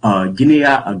 Guinea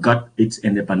got its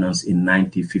independence in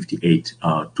 1958,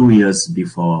 2 years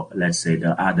before, let's say,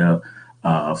 the other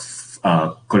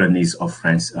colonies of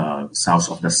France south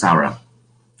of the Sahara.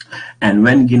 And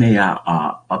when Guinea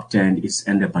obtained its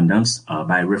independence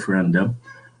by referendum,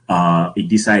 it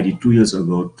decided 2 years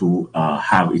ago to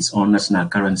have its own national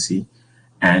currency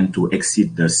and to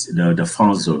exit the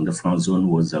franc zone. The franc zone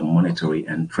was a monetary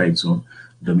and trade zone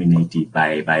dominated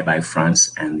by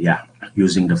France, and yeah,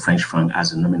 using the French franc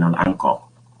as a nominal anchor.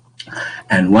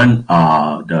 And when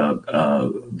the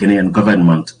Guinean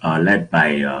government, led by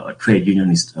a trade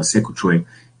unionist secretary,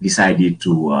 decided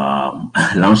to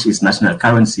launch its national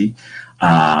currency,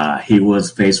 he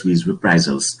was faced with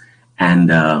reprisals. And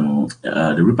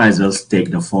the reprisals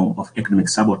take the form of economic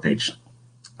sabotage,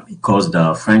 because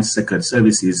the French Secret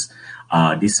Services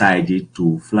decided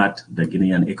to flood the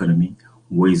Guinean economy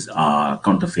with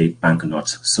counterfeit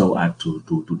banknotes so as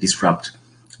to disrupt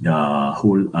the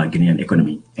whole Guinean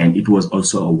economy. And it was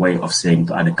also a way of saying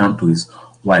to other countries,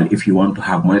 well, if you want to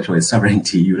have monetary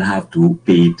sovereignty, you'll have to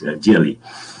pay it dearly.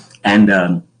 And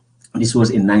this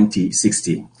was in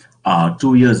 1960.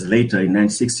 2 years later, in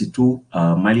 1962,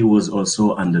 Mali was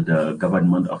also under the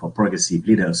government of a progressive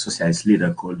leader, a socialist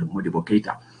leader called Modibo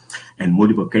Keïta. And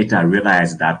Modibo Keïta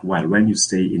realized that, well, when you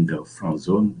stay in the franc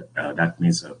zone, that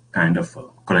means a kind of a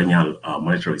colonial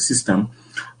monetary system,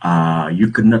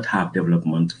 you could not have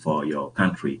development for your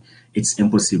country. It's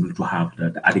impossible to have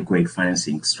the adequate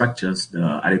financing structures,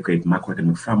 the adequate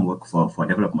macroeconomic framework for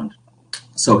development.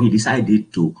 So he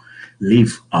decided to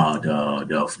leave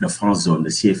the franc zone, the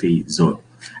CFA zone.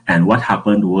 And what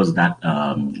happened was that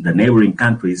the neighboring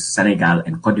countries, Senegal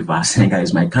and Cote d'Ivoire, Senegal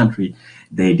is my country,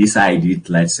 they decided,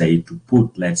 let's say, to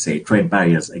put, let's say, trade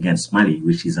barriers against Mali,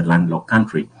 which is a landlocked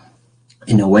country,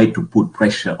 in a way to put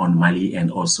pressure on Mali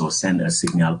and also send a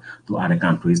signal to other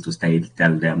countries to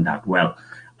tell them that, well,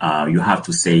 you have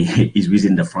to say it's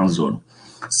within the franc zone.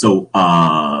 So,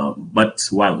 but,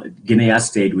 well, Guinea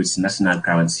stayed with national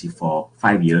currency for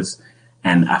 5 years.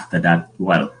 And after that,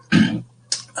 well,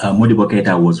 Modibo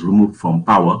Keïta was removed from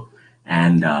power,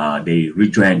 and they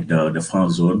rejoined the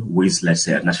franc zone with, let's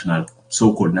say, a national,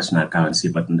 so-called national currency,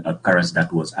 but a currency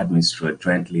that was administered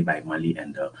jointly by Mali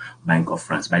and the Bank of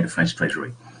France, by the French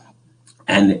Treasury.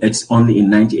 And it's only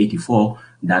in 1984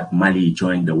 that Mali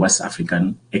joined the West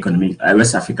African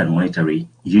Monetary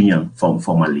Union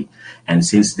formally. And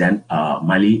since then,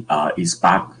 Mali is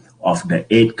part of the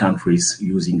 8 countries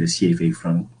using the CFA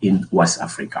franc in West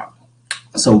Africa.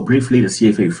 So briefly, the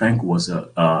CFA franc was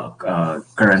a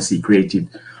currency created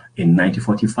in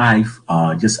 1945,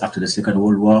 just after the Second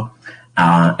World War,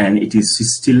 and it is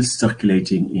still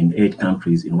circulating in 8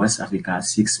 countries in West Africa,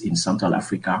 6 in Central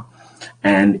Africa,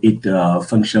 and it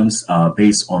functions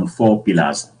based on 4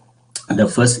 pillars. The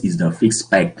first is the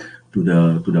fixed peg to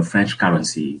the French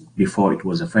currency. Before it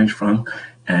was a French franc,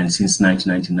 and since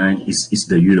 1999 is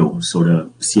the euro. So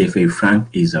the CFA franc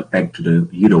is pegged to the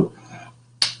euro.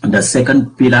 The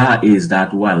second pillar is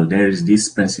that, well, there is this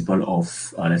principle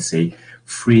of, let's say,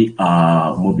 free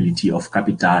mobility of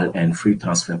capital and free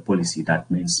transfer policy. That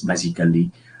means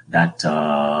basically that,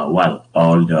 well,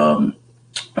 all the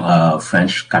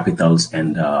French capitals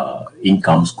and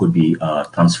incomes could be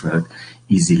transferred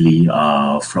easily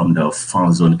from the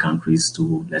franc zone countries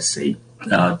to, let's say,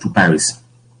 to Paris.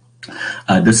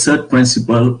 The third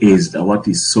principle is what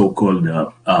is so-called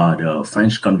the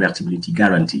French convertibility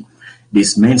guarantee.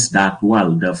 This means that,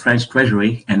 well, the French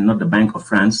Treasury and not the Bank of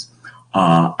France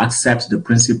accepts the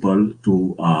principle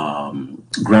to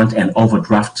grant an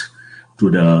overdraft to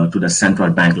the central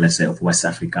bank, let's say, of West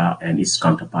Africa and its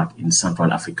counterpart in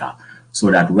Central Africa, so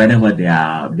that whenever they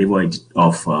are devoid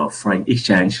of foreign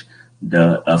exchange,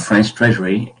 the French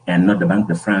Treasury and not the Bank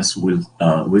of France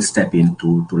will step in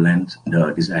to lend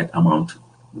the desired amount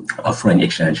of foreign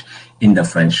exchange in the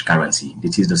French currency.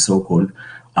 This is the so-called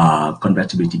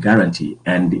convertibility guarantee.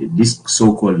 And this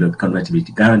so-called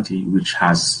convertibility guarantee, which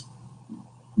has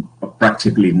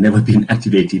practically never been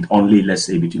activated, only, let's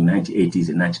say, between 1980s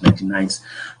and 1999s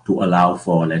to allow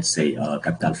for, let's say,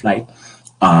 capital flight.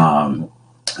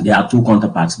 There are two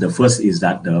counterparts. The first is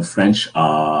that the French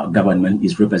government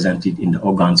is represented in the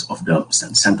organs of the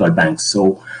central bank.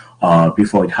 So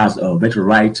before it has a veto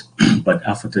right, but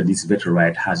after this veto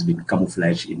right has been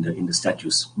camouflaged in the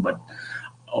statutes. But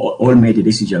all major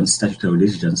decisions, statutory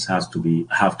decisions, have to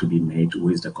be made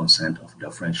with the consent of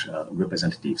the French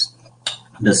representatives.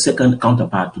 The second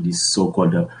counterpart to this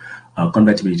so-called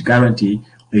convertibility guarantee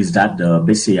is that the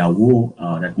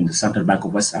BCAO, that means the Central Bank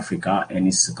of West Africa and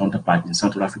its counterpart in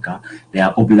Central Africa, they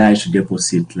are obliged to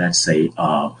deposit, let's say,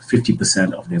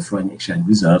 50% of their foreign exchange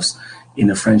reserves in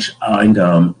the French in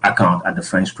the account at the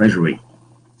French Treasury.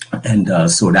 And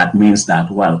so that means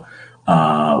that, well,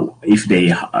 if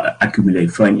they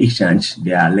accumulate foreign exchange,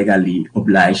 they are legally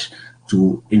obliged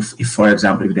to, if for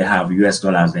example, if they have US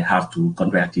dollars, they have to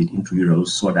convert it into euros,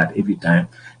 so that every time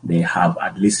they have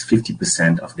at least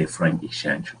 50% of their foreign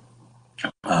exchange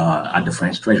at the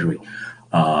French Treasury.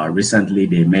 Recently,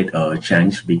 they made a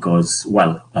change because,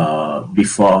 well,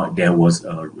 before there was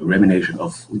a remuneration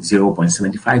of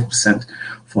 0.75%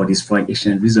 for these foreign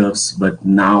exchange reserves, but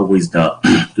now with the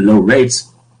low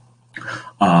rates,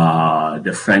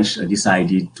 the French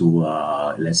decided to,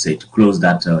 let's say, to close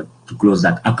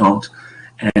that account,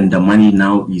 and the money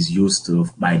now is used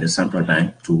by the central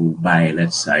bank to buy,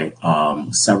 let's say,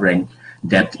 sovereign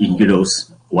debt in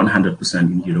euros, 100%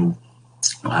 in euro,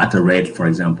 at a rate, for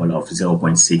example, of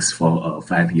 0.6 for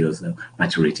 5 years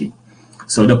maturity.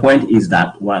 So the point is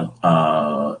that,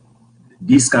 well,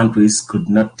 these countries could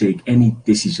not take any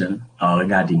decision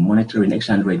regarding monetary and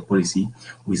exchange rate policy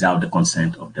without the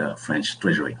consent of the French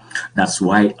Treasury. That's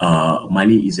why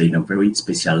Mali is in a very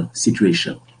special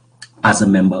situation as a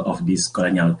member of this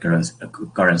colonial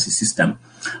currency system.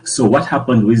 So what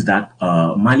happened with that?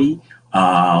 Mali,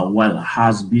 well,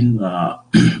 has been,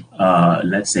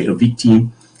 let's say, a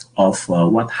victim of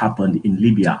what happened in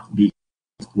Libya.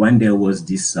 When there was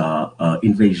this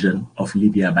invasion of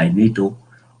Libya by NATO,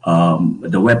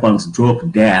 the weapons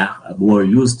dropped there were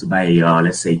used by,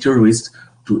 let's say, terrorists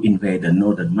to invade the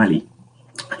northern Mali.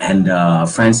 And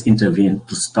France intervened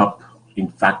to stop. In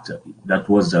fact, that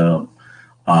was the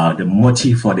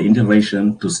motive for the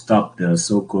intervention, to stop the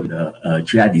so-called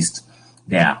jihadists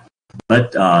there.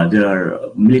 But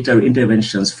the military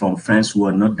interventions from France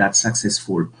were not that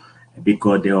successful,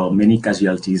 because there were many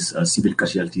casualties, civil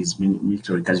casualties,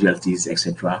 military casualties,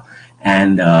 etc.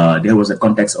 And there was a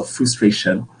context of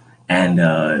frustration, and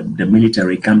the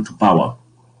military came to power.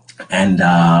 And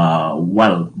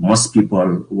well, most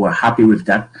people were happy with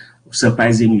that,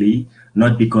 surprisingly,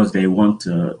 not because they want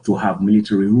to have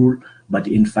military rule, but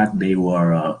in fact they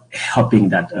were hoping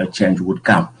that a change would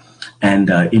come. And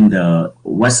in the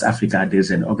West Africa,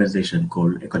 there's an organization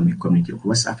called Economic Community of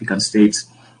West African States,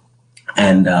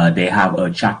 and they have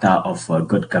a charter of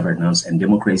good governance and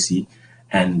democracy,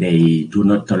 and they do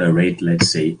not tolerate,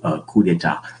 let's say, coup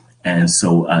d'etat. And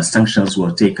so sanctions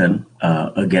were taken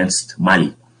against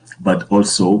Mali, but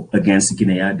also against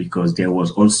Guinea, because there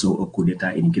was also a coup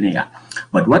d'etat in Guinea.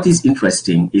 But what is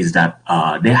interesting is that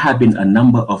there have been a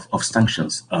number of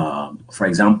sanctions. For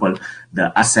example,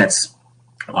 the assets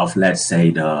of, let's say,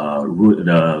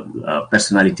 the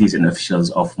personalities and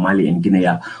officials of Mali and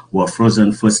Guinea were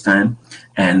frozen first time,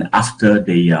 and after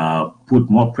they put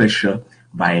more pressure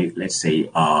by, let's say,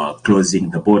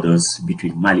 closing the borders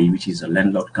between Mali, which is a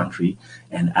landlocked country,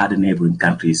 and other neighboring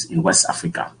countries in West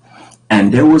Africa.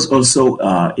 And there was also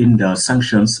in the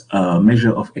sanctions a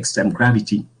measure of extreme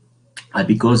gravity,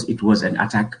 because it was an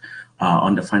attack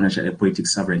on the financial and political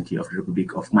sovereignty of the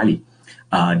Republic of Mali.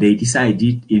 They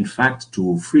decided, in fact,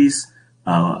 to freeze,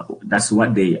 that's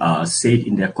what they said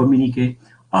in their communique,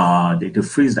 to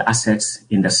freeze the assets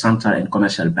in the central and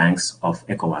commercial banks of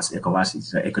ECOWAS. ECOWAS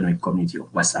is the Economic Community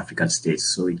of West African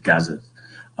States, so it gathers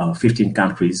 15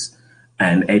 countries,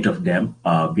 and 8 of them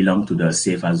belong to the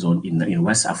safer zone in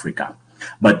West Africa.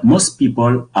 But most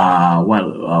people,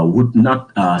 would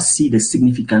not see the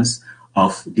significance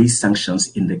of these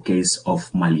sanctions in the case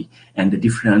of Mali, and the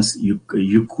difference you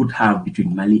could have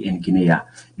between Mali and Guinea,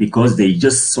 because they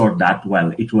just saw that,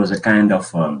 well, it was a kind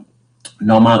of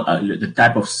normal, the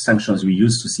type of sanctions we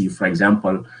used to see. For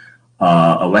example,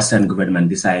 a Western government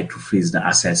decided to freeze the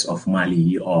assets of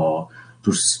Mali, or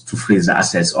to freeze the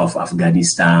assets of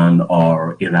Afghanistan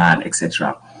or Iran,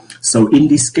 etc. So in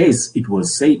this case, it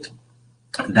was said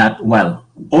that, well,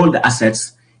 all the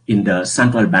assets in the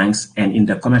central banks and in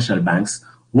the commercial banks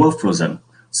were frozen.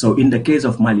 So in the case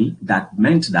of Mali, that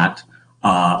meant that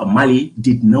Mali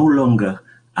did no longer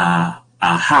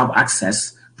have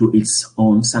access to its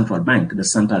own central bank. The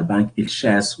central bank, it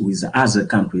shares with the other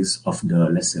countries of the,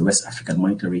 let's say, West African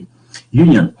Monetary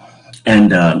Union.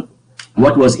 And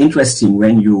what was interesting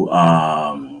when you,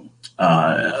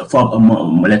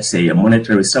 from let's say, a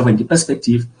monetary sovereignty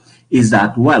perspective, is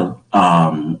that, well,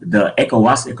 the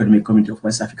ECOWAS, Economic Community of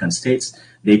West African States,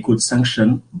 they could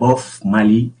sanction both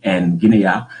Mali and Guinea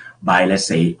by, let's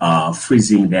say,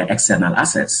 freezing their external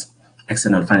assets,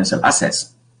 external financial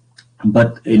assets.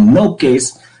 But in no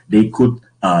case they could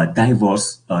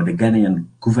divorce the Ghanaian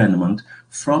government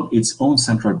from its own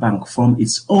central bank, from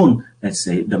its own, let's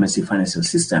say, domestic financial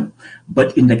system.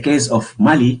 But in the case of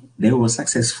Mali, they were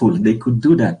successful. They could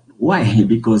do that. Why?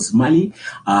 Because Mali,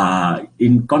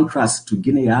 in contrast to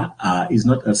Guinea, is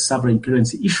not a sovereign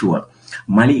currency issuer.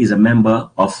 Mali is a member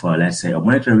of, let's say, a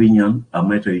monetary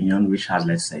union which has,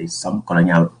 let's say, some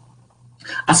colonial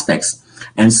aspects.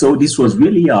 And so this was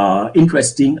really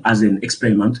interesting as an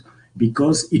experiment,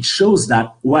 because it shows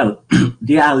that, well,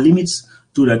 there are limits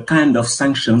to the kind of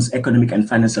sanctions, economic and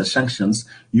financial sanctions,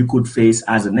 you could face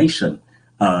as a nation.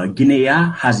 Guinea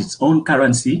has its own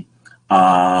currency.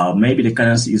 Maybe the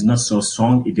currency is not so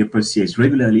strong, it depreciates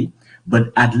regularly,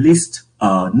 but at least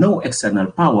no external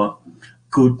power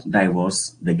could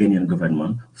divorce the Ghanaian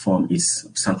government from its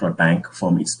central bank,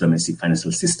 from its domestic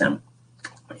financial system.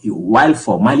 While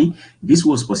for Mali, this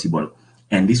was possible.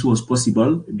 And this was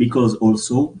possible because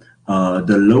also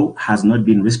the law has not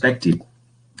been respected,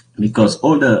 because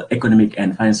all the economic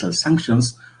and financial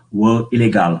sanctions were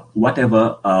illegal,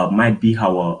 whatever might be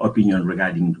our opinion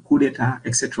regarding the coup d'etat,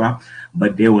 etc.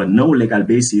 But there were no legal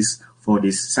basis for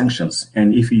these sanctions.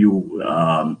 And if you,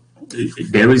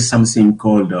 there is something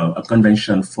called a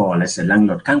convention for, let's say,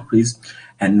 landlord countries,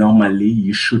 and normally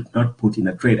you should not put in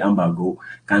a trade embargo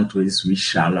countries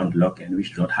which are landlocked and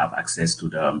which don't have access to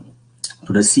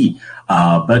the sea.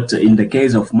 But in the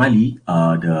case of Mali,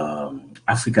 the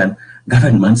African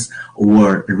governments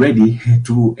were ready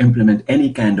to implement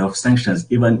any kind of sanctions,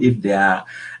 even if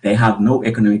they have no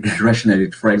economic rationality.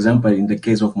 For example, in the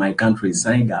case of my country,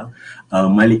 Senegal,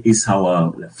 Mali is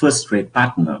our first trade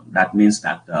partner. That means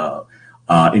that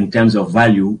in terms of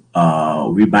value,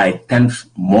 we buy 10th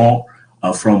more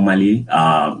from Mali.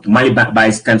 Mali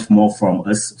buys 10th more from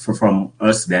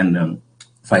us than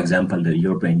for example, the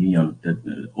European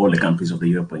Union, all the countries of the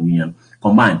European Union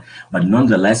combined. But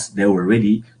nonetheless, they were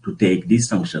ready to take these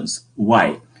sanctions.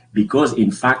 Why? Because,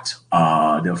 in fact,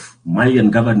 the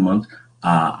Malian government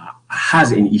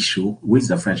has an issue with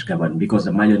the French government, because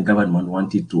the Malian government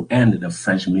wanted to end the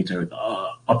French military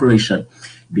operation,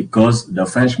 because the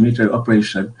French military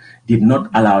operation did not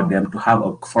allow them to have,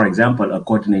 for example, a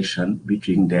coordination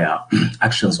between their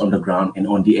actions on the ground and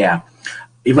on the air.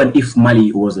 Even if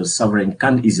Mali was a sovereign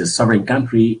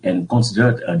country and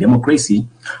considered a democracy,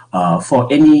 for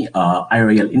any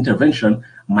aerial intervention,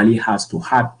 Mali has to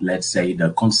have, let's say,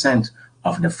 the consent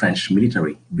of the French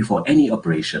military before any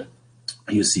operation.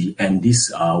 You see, and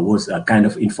this was a kind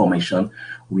of information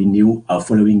we knew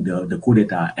following the coup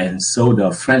d'etat, and so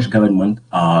the French government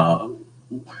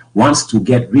wants to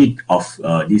get rid of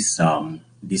this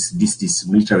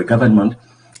military government.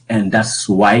 And that's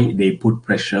why they put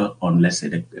pressure on, let's say,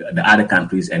 the other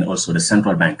countries and also the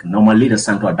central bank. Normally, the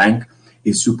central bank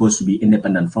is supposed to be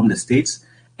independent from the states,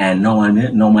 and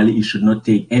normally it should not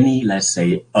take any, let's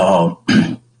say,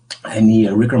 any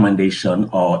recommendation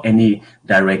or any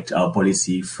direct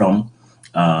policy from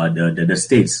the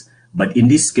states. But in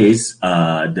this case,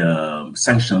 the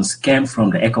sanctions came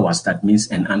from the ECOWAS. That means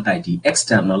an entity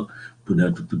external to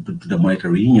the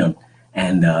monetary union.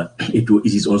 And it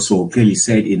is also clearly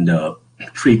said in the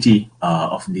treaty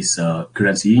of this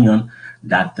currency union,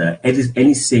 that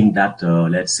anything that,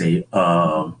 let's say,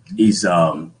 is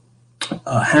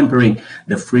hampering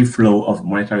the free flow of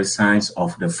monetary signs,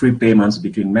 of the free payments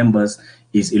between members,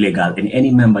 is illegal. And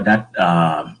any member that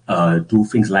do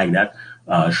things like that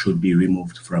should be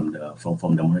removed from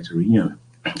the monetary union.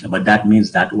 But that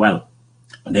means that, well,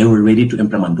 they were ready to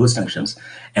implement those sanctions.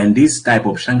 And these type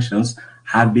of sanctions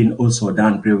have been also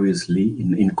done previously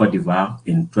in Cote d'Ivoire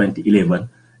in 2011,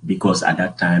 because at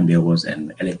that time there was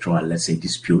an electoral, let's say,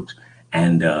 dispute,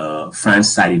 and France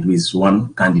sided with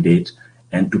one candidate,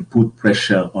 and to put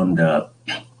pressure on the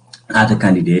other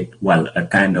candidate, well, a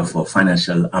kind of a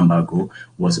financial embargo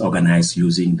was organized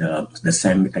using the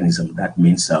same mechanism. That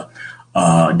means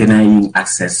denying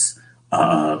access,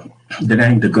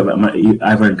 denying the government,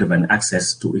 Ivorian government,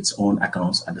 access to its own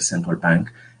accounts at the central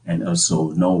bank, and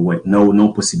also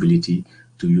no possibility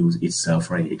to use its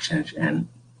foreign exchange, and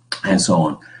so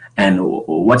on. And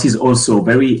what is also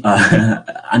very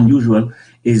unusual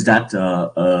is that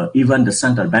even the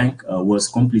central bank was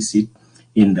complicit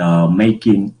in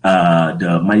making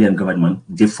the Malian government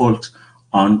default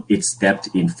on its debt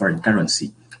in foreign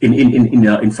currency,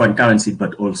 in foreign currency,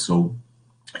 but also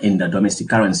in the domestic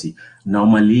currency.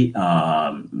 Normally,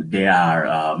 there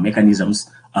are mechanisms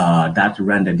that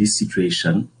render this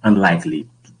situation unlikely,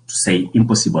 to say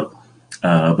impossible.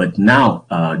 But now,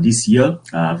 this year,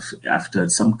 after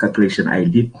some calculation I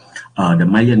did, the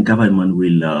Malian government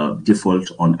will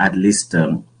default on at least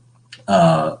 300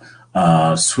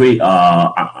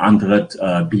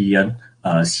 billion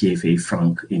CFA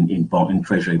franc in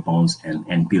treasury bonds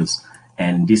and bills.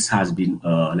 And this has been,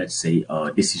 let's say,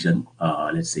 a decision,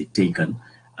 let's say, taken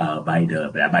by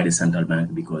the central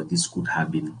bank, because this could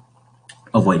have been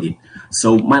avoided.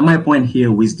 So my point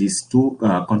here with these two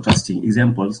contrasting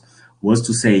examples was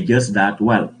to say just that,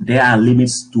 well, there are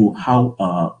limits to how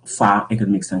far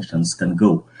economic sanctions can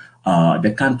go.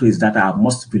 The countries that are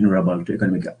most vulnerable to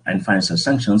economic and financial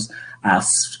sanctions are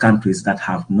countries that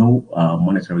have no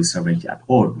monetary sovereignty at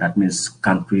all. That means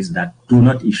countries that do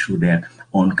not issue their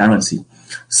own currency.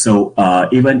 So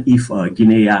even if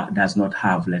Guinea does not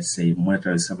have, let's say,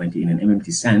 monetary sovereignty in an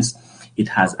MMT sense, it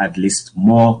has at least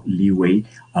more leeway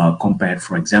compared,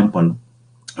 for example,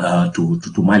 to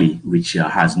Mali, which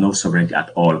has no sovereignty at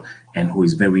all and who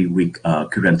is very weak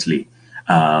currently.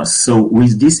 So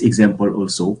with this example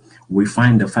also, we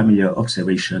find the familiar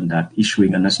observation that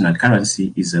issuing a national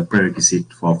currency is a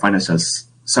prerequisite for financial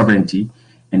sovereignty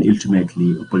and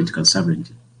ultimately political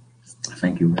sovereignty.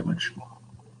 Thank you very much.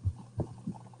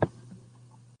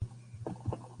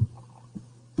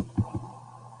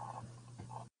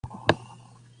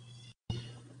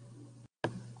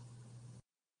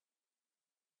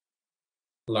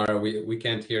 Lara, we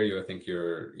can't hear you. I think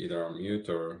you're either on mute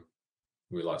or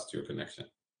we lost your connection.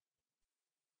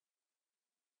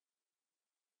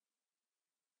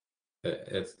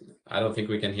 I don't think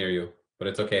we can hear you, but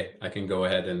it's okay. I can go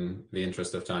ahead in the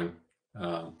interest of time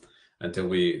until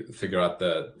we figure out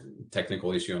the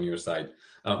technical issue on your side.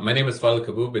 My name is Fadel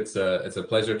Kaboub. It's a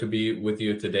pleasure to be with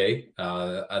you today.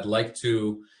 I'd like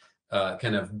to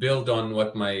kind of build on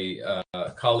what my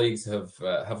colleagues have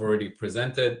already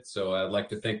presented. So I'd like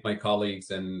to thank my colleagues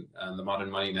and the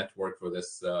Modern Money Network for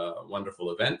this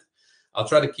wonderful event. I'll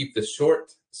try to keep this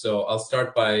short. So I'll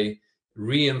start by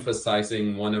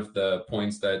re-emphasizing one of the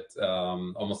points that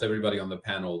almost everybody on the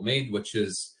panel made, which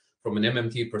is from an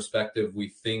MMT perspective, we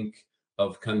think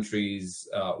of countries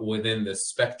within the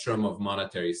spectrum of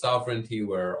monetary sovereignty,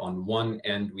 where on one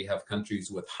end we have countries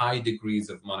with high degrees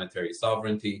of monetary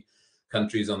sovereignty,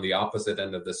 countries on the opposite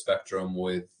end of the spectrum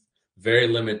with very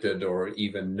limited or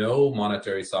even no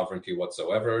monetary sovereignty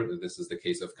whatsoever. This is the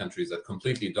case of countries that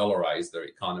completely dollarize their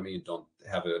economy and don't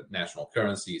have a national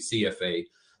currency, CFA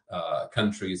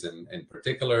countries in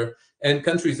particular, and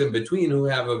countries in between who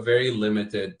have a very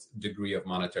limited degree of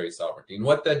monetary sovereignty. And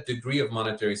what that degree of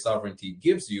monetary sovereignty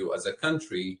gives you as a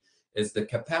country is the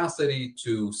capacity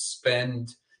to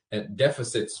spend,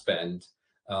 deficit spend,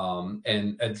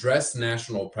 and address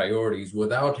national priorities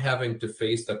without having to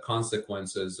face the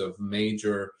consequences of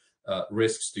major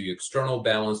risks to external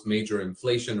balance, major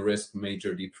inflation risk,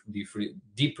 major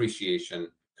depreciation,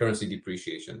 currency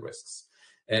depreciation risks.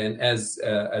 And as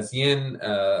Yen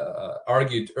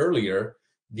argued earlier,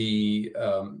 the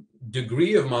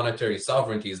degree of monetary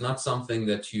sovereignty is not something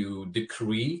that you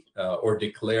decree or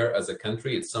declare as a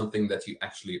country. It's something that you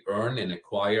actually earn and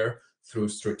acquire through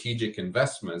strategic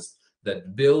investments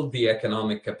that build the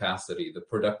economic capacity, the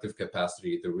productive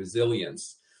capacity, the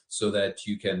resilience, so that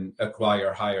you can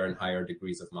acquire higher and higher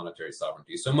degrees of monetary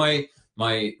sovereignty. So my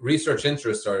my research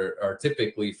interests are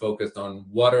typically focused on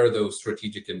what are those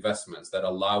strategic investments that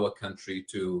allow a country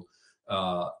to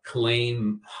claim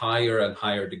higher and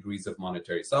higher degrees of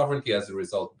monetary sovereignty, as a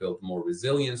result build more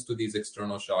resilience to these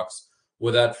external shocks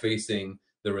without facing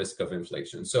the risk of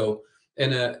inflation. So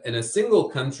in a single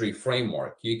country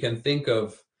framework, you can think of,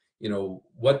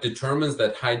 what determines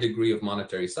that high degree of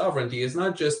monetary sovereignty is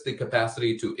not just the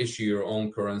capacity to issue your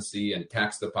own currency and tax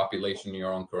the population in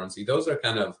your own currency. Those are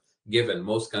kind of given.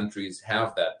 Most countries have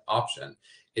that option.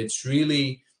 It's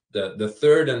really the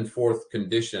third and fourth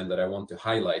condition that I want to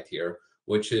highlight here,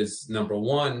 which is, number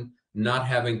one, not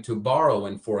having to borrow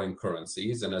in foreign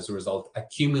currencies and as a result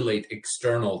accumulate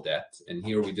external debt. And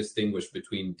here we distinguish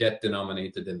between debt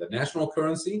denominated in the national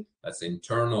currency, that's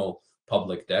internal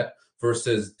public debt,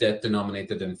 versus debt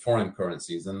denominated in foreign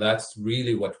currencies. And that's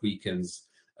really what weakens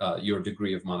your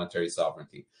degree of monetary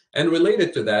sovereignty. And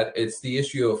related to that, it's the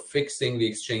issue of fixing the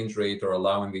exchange rate or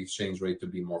allowing the exchange rate to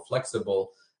be more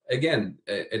flexible. Again,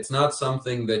 it's not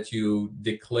something that you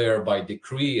declare by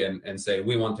decree and say,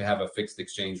 we want to have a fixed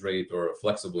exchange rate or a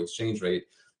flexible exchange rate.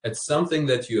 It's something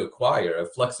that you acquire. A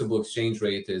flexible exchange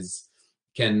rate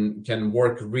can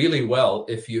work really well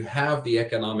if you have the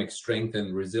economic strength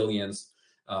and resilience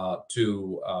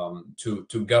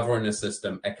to govern a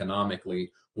system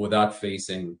economically without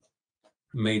facing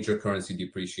major currency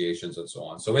depreciations and so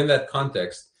on. So in that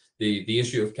context, the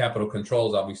issue of capital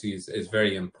controls obviously is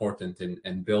very important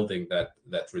in building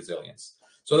that resilience.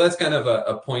 So that's kind of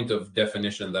a point of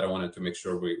definition that I wanted to make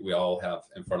sure we all have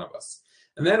in front of us.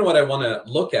 And then what I want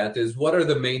to look at is what are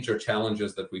the major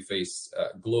challenges that we face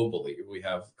globally. We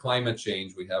have climate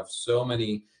change. We have so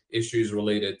many issues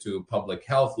related to public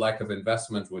health, lack of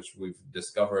investment, which we've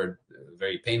discovered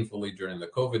very painfully during the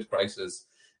COVID crisis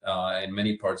in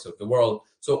many parts of the world.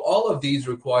 So all of these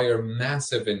require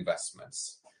massive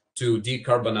investments to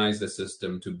decarbonize the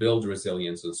system, to build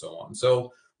resilience and so on.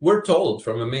 So we're told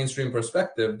from a mainstream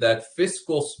perspective that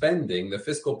fiscal spending, the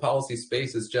fiscal policy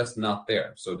space is just not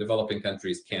there. So developing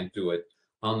countries can't do it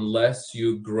unless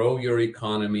you grow your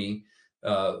economy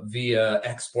via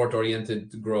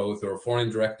export-oriented growth or foreign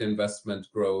direct investment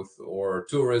growth or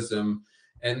tourism.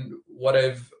 And what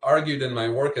I've argued in my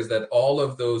work is that all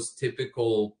of those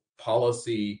typical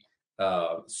policy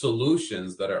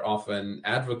solutions that are often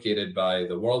advocated by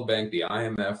the World Bank, the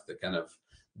IMF, the kind of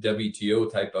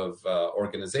WTO type of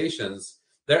organizations,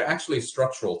 they're actually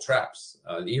structural traps.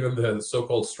 Even the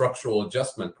so-called structural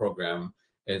adjustment program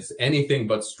is anything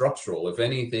but structural. If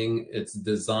anything, it's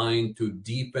designed to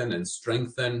deepen and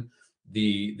strengthen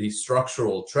the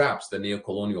structural traps, the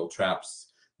neocolonial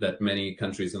traps that many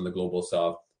countries in the global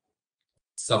south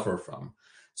suffer from.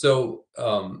 So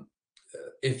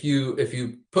if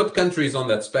you put countries on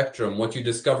that spectrum, what you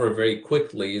discover very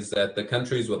quickly is that the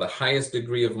countries with the highest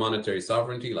degree of monetary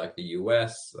sovereignty, like the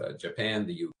US, Japan,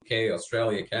 the UK,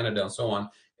 Australia, Canada, and so on,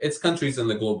 it's countries in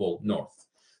the global north.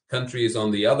 Countries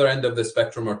on the other end of the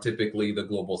spectrum are typically the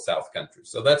global south countries.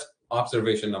 So that's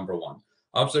observation number one.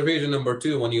 Observation number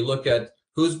two, when you look at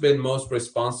who's been most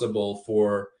responsible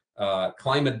for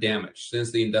climate damage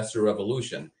since the Industrial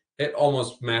Revolution, it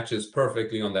almost matches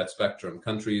perfectly on that spectrum.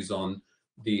 Countries on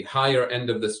the higher end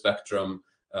of the spectrum,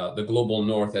 the global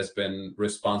north has been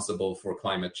responsible for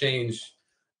climate change.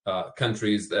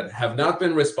 Countries that have not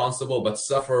been responsible but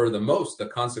suffer the most, the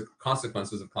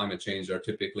consequences of climate change, are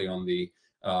typically on the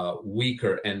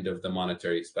weaker end of the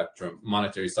monetary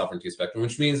sovereignty spectrum,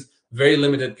 which means very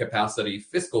limited capacity,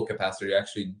 fiscal capacity to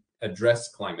actually address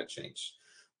climate change.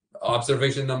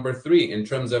 Observation number three, in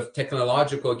terms of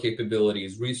technological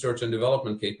capabilities, research and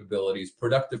development capabilities,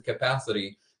 productive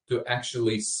capacity to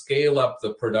actually scale up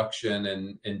the production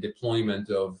and deployment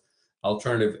of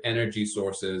alternative energy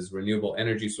sources, renewable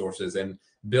energy sources, and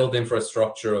build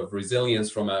infrastructure of resilience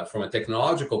from a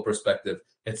technological perspective,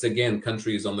 it's again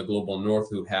countries on the global north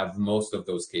who have most of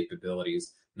those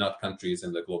capabilities, not countries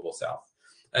in the global south.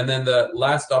 And then the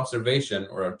last observation,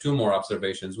 or two more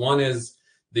observations. One is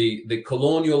the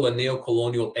colonial and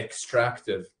neo-colonial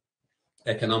extractive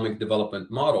economic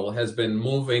development model has been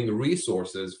moving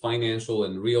resources, financial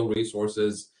and real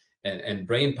resources, and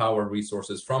brain power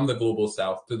resources from the global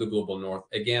south to the global north,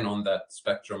 again on that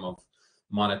spectrum of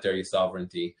monetary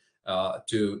sovereignty,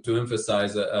 to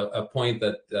emphasize a point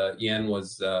that Yan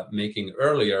was making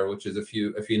earlier, which is if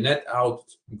you net out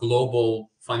global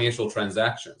financial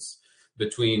transactions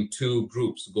between two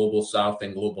groups, global south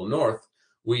and global north,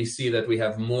 we see that we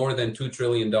have more than $2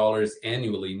 trillion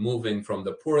annually moving from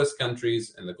the poorest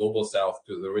countries in the global south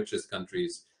to the richest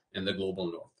countries in the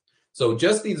global north. So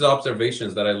just these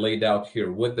observations that I laid out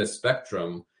here with the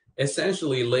spectrum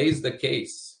essentially lays the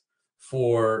case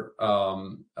for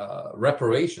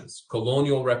reparations,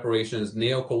 colonial reparations,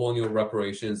 neo-colonial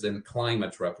reparations, and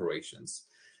climate reparations.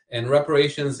 And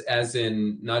reparations as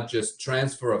in not just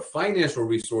transfer of financial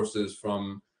resources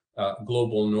from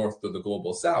global north to the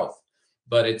global south,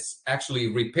 but it's actually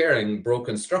repairing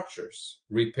broken structures,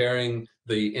 repairing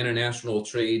the international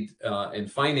trade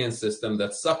and finance system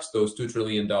that sucks those $2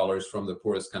 trillion from the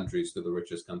poorest countries to the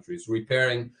richest countries,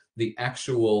 repairing the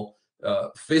actual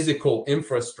physical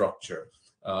infrastructure,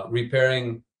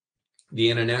 repairing the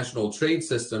international trade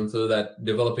system so that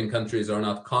developing countries are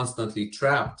not constantly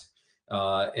trapped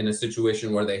in a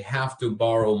situation where they have to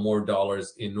borrow more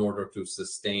dollars in order to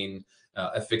sustain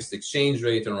a fixed exchange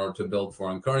rate, in order to build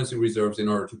foreign currency reserves, in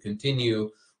order to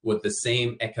continue with the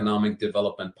same economic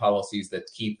development policies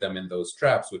that keep them in those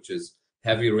traps, which is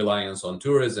heavy reliance on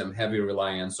tourism, heavy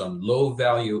reliance on low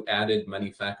value added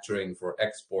manufacturing for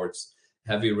exports,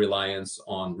 heavy reliance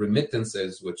on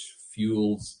remittances, which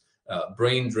fuels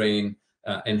brain drain,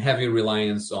 and heavy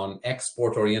reliance on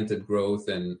export-oriented growth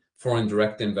and foreign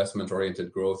direct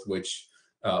investment-oriented growth, which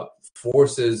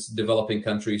forces developing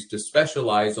countries to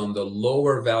specialize on the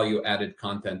lower value-added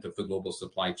content of the global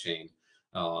supply chain.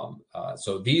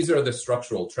 So these are the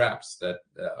structural traps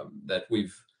that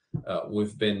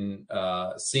we've been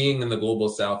seeing in the global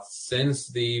South since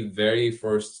the very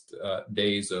first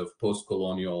days of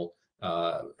post-colonial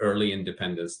early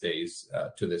independence days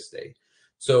to this day.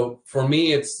 So for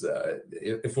me, it's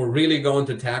if we're really going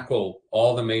to tackle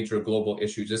all the major global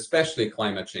issues, especially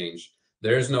climate change,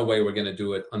 there is no way we're going to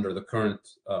do it under the current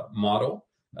model.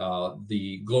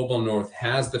 The global north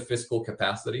has the fiscal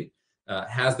capacity,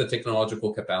 has the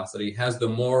technological capacity, has the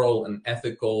moral and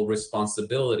ethical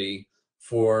responsibility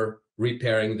for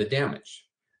repairing the damage.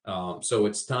 So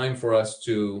it's time for us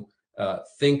to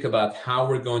think about how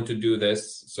we're going to do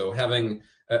this. So having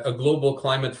a global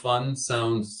climate fund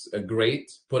sounds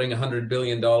great. Putting $100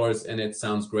 billion in it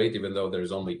sounds great, even though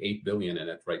there's only $8 billion in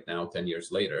it right now, 10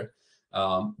 years later.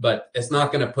 But it's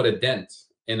not going to put a dent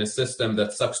in a system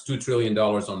that sucks $2 trillion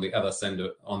on the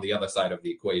other side of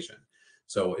the equation.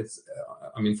 So it's,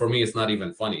 I mean, for me, it's not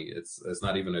even funny. It's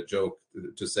not even a joke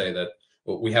to say that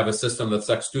we have a system that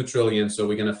sucks $2 trillion, so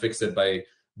we're going to fix it by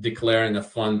declaring a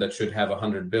fund that should have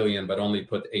 100 billion, but only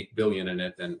put 8 billion in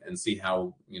it, and see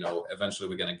how, eventually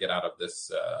we're going to get out of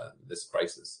this this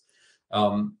crisis.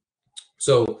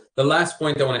 So the last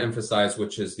point I want to emphasize,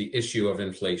 which is the issue of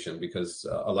inflation, because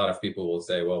a lot of people will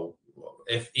say, well,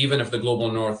 even if the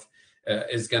global north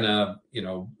is going to,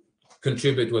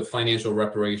 contribute with financial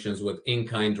reparations, with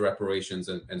in-kind reparations,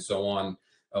 and so on,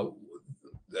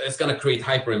 it's going to create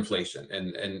hyperinflation,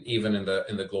 and even in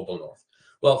the global north.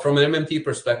 Well, from an MMT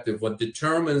perspective, what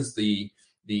determines the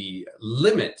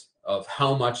limit of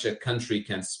how much a country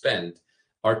can spend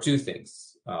are two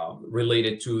things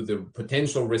related to the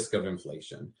potential risk of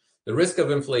inflation. The risk of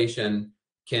inflation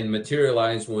can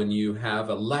materialize when you have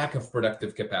a lack of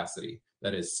productive capacity,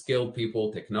 that is skilled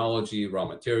people, technology, raw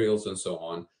materials, and so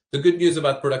on. The good news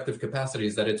about productive capacity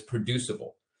is that it's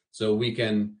producible. So we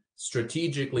can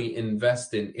strategically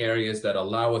invest in areas that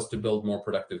allow us to build more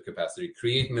productive capacity,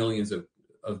 create millions of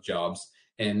jobs,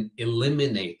 and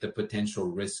eliminate the potential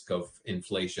risk of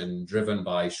inflation driven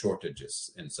by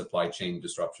shortages and supply chain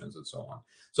disruptions and so on.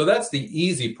 So that's the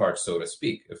easy part, so to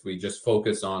speak, if we just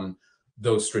focus on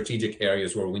those strategic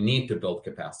areas where we need to build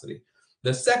capacity.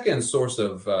 The second source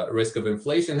of risk of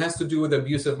inflation has to do with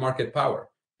abusive market power.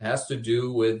 It has to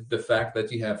do with the fact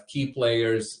that you have key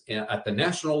players at the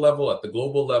national level, at the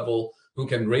global level, who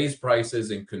can raise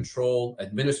prices and control,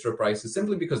 administer prices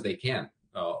simply because they can.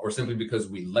 Or simply because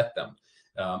we let them,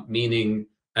 meaning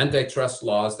antitrust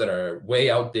laws that are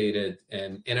way outdated,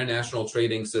 an international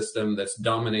trading system that's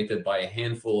dominated by a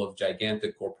handful of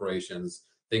gigantic corporations.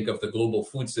 Think of the global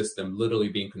food system literally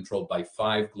being controlled by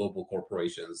 5 global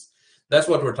corporations. That's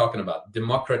what we're talking about,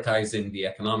 democratizing the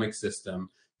economic system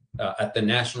at the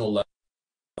national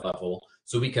level,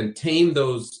 so we can tame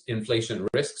those inflation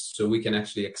risks, so we can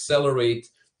actually accelerate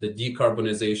the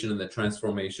decarbonization and the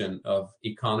transformation of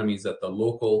economies at the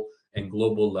local and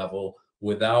global level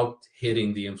without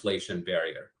hitting the inflation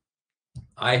barrier.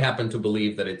 I happen to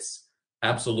believe that it's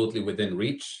absolutely within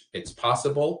reach. It's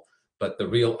possible, but the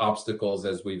real obstacles,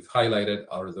 as we've highlighted,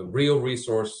 are the real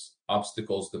resource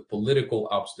obstacles, the political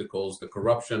obstacles, the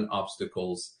corruption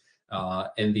obstacles,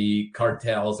 and the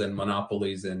cartels and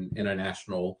monopolies and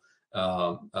international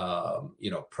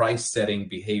price-setting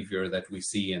behavior that we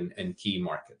see in key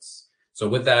markets. So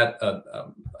with that,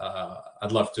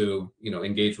 I'd love to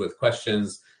engage with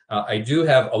questions. I do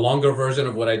have a longer version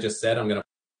of what I just said.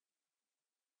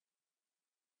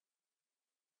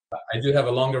 I do have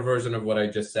a longer version of what I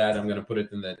just said. I'm going to put it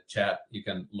in the chat. You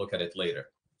can look at it later.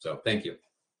 So thank you.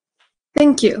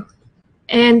 Thank you.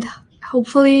 And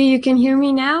hopefully you can hear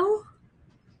me now.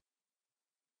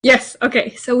 Yes,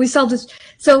 okay, so we solved this.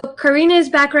 So Karina is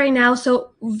back right now.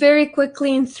 So very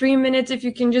quickly in 3 minutes, if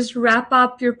you can just wrap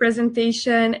up your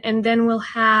presentation, and then we'll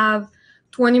have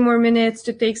 20 more minutes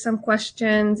to take some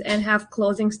questions and have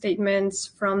closing statements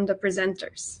from the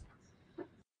presenters.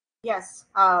 Yes,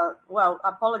 well,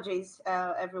 apologies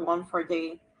everyone for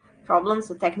the problems,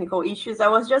 the technical issues. I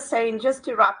was just saying, just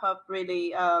to wrap up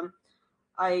really,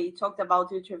 I talked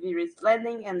about ultra-virus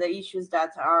lending and the issues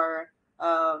that are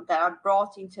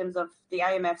brought in terms of the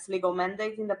IMF's legal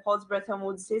mandate in the post-Bretton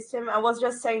Woods system. I was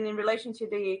just saying in relation to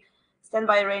the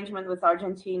standby arrangement with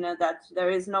Argentina that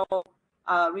there is no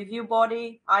review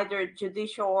body, either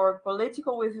judicial or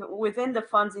political, within the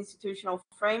fund's institutional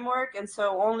framework, and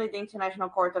so only the International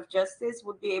Court of Justice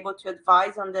would be able to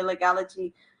advise on the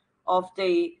legality of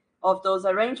those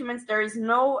arrangements. There is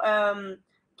no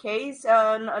case,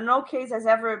 no case has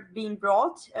ever been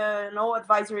brought, no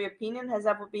advisory opinion has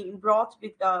ever been brought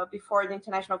before the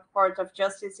International Court of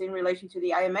Justice in relation to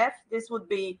the IMF. This would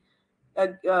be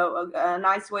a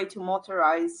nice way to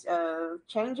motorize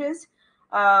changes.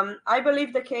 I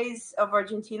believe the case of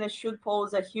Argentina should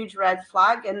pose a huge red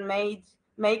flag and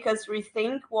make us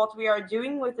rethink what we are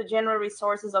doing with the general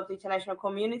resources of the international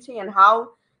community and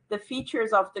how the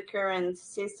features of the current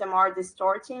system are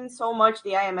distorting so much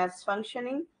the IMF's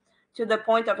functioning to the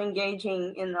point of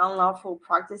engaging in unlawful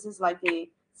practices like the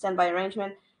standby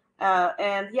arrangement.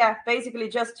 And yeah, basically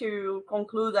just to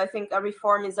conclude, I think a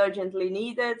reform is urgently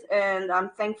needed, and I'm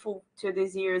thankful to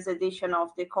this year's edition of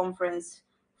the conference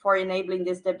for enabling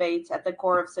this debate at the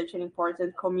core of such an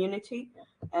important community.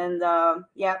 And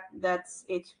yeah, that's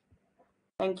it.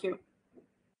 Thank you.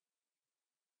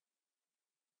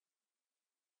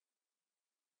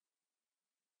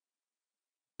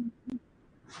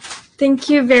 Thank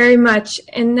you very much.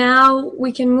 And now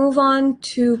we can move on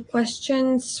to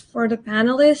questions for the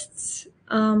panelists.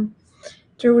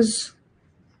 There was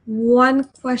one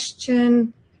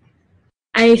question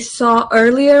I saw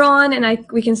earlier on, and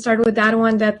we can start with that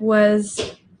one, that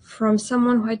was from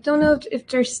someone who I don't know if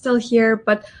they're still here,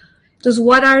 but it was,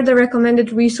 what are the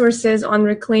recommended resources on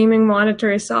reclaiming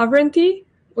monetary sovereignty?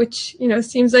 Which, you know,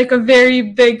 seems like a very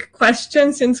big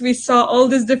question, since we saw all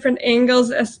these different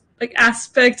angles, as like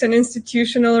aspects and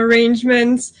institutional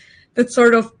arrangements that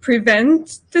sort of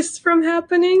prevent this from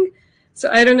happening. So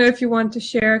I don't know if you want to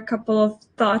share a couple of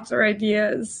thoughts or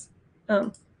ideas. I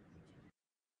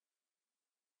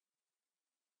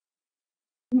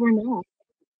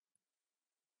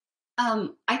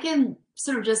can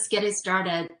sort of just get it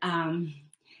started.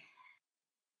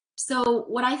 So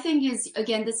what I think is,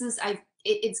 again,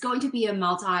 it's going to be a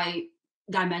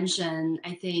multi-dimension,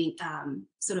 I think,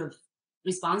 sort of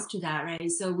response to that,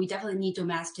 right? So we definitely need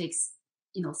domestic,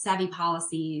 savvy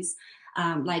policies,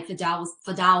 like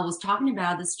Fadal was talking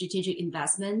about, the strategic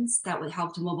investments that would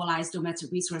help to mobilize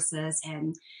domestic resources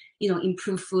and,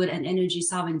 improve food and energy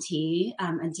sovereignty,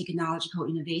 and technological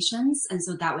innovations. And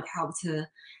so that would help to,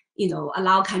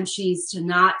 allow countries to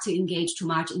not to engage too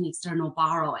much in external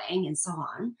borrowing and so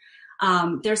on.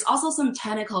 There's also some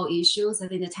technical issues. I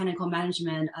think the technical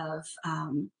management of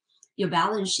your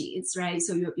balance sheets, right?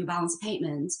 So your balance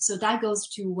payments. So that goes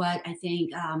to what I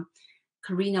think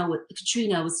Katrina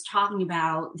was talking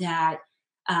about, that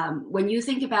when you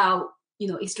think about,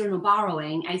 external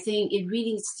borrowing, I think it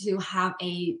really needs to have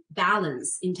a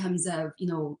balance in terms of,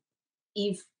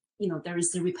 if there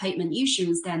is the repayment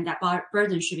issues, then that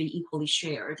burden should be equally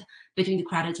shared between the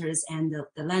creditors and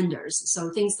the lenders.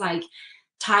 So things like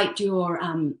tied your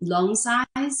loan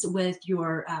size with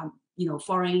your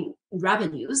foreign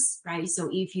revenues, right? So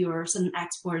if your certain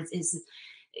exports is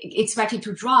expected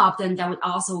to drop, then that would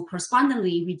also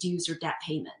correspondingly reduce your debt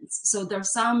payments. So there are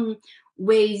some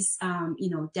ways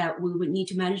that we would need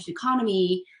to manage the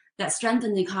economy that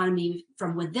strengthen the economy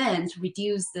from within to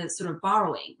reduce the sort of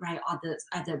borrowing, right,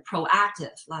 at the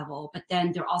proactive level. But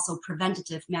then there are also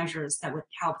preventative measures that would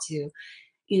help to,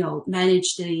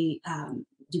 manage the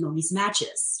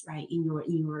mismatches, right, in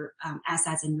your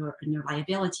assets and your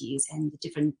liabilities and the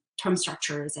different term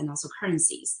structures and also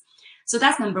currencies. So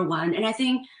that's number one. And I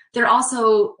think there are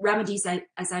also remedies,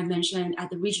 as I mentioned, at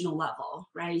the regional level,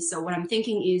 right? So what I'm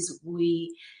thinking is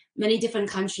many different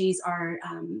countries are,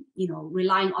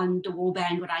 relying on the World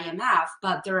Bank or IMF,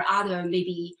 but there are other,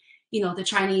 maybe, the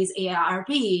Chinese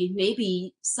ARRP,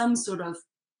 maybe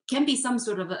can be some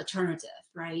sort of alternative,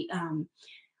 right?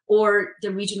 Or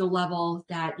the regional level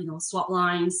that, swap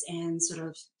lines and sort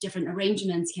of different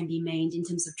arrangements can be made in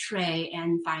terms of trade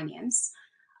and finance.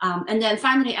 And then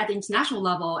finally, at the international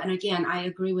level, and again, I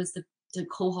agree with the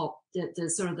cohort, the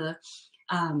sort of the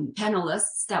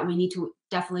panelists, that we need to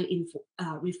definitely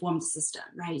reform the system,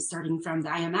 right? Starting from the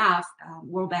IMF,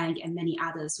 World Bank, and many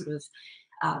other sort of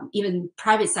even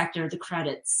private sector, the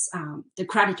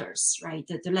creditors, right?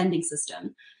 The lending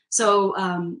system. So,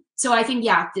 so I think,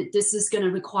 yeah, this is going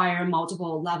to require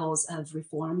multiple levels of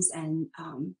reforms, and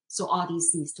so all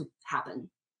these needs to happen.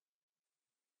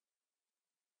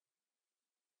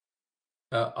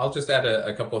 I'll just add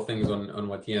a couple of things on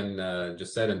what Yen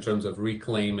just said in terms of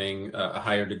reclaiming a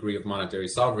higher degree of monetary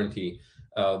sovereignty.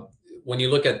 When you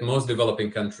look at most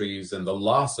developing countries, and the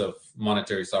loss of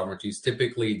monetary sovereignty is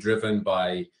typically driven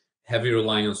by heavy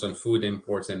reliance on food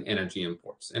imports and energy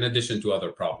imports, in addition to other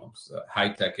problems,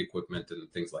 high-tech equipment and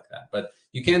things like that. But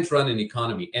you can't run an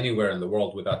economy anywhere in the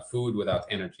world without food, without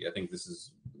energy. I think this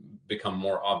has become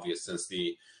more obvious since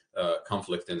the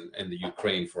conflict in the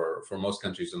Ukraine for most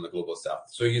countries in the global south.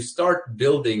 So you start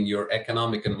building your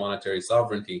economic and monetary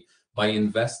sovereignty by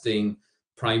investing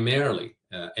primarily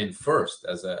and first,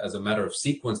 as a matter of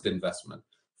sequenced investment,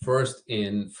 first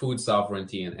in food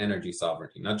sovereignty and energy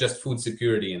sovereignty, not just food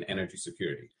security and energy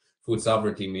security. Food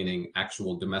sovereignty meaning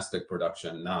actual domestic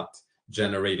production, not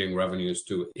generating revenues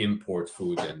to import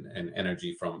food and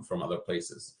energy from other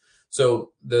places.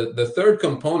 So the third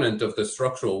component of the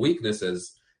structural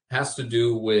weaknesses has to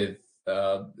do with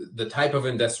the type of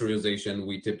industrialization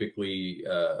we typically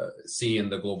see in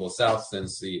the global south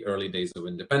since the early days of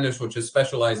independence, which is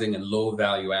specializing in low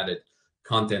value-added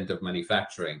content of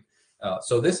manufacturing.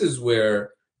 So this is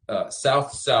where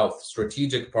South-South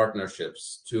strategic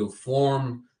partnerships to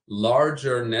form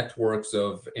larger networks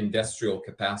of industrial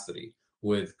capacity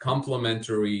with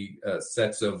complementary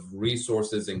sets of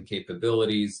resources and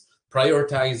capabilities,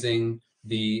 prioritizing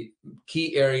the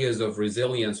key areas of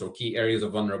resilience or key areas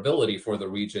of vulnerability for the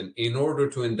region in order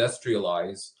to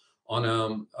industrialize on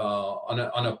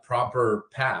a proper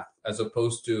path, as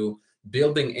opposed to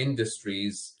building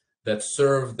industries that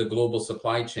serve the global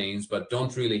supply chains but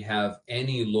don't really have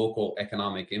any local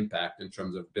economic impact in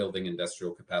terms of building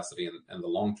industrial capacity in the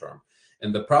long term.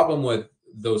 And the problem with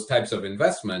those types of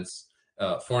investments,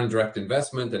 foreign direct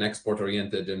investment and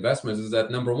export-oriented investments, is that,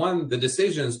 number one, the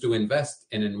decisions to invest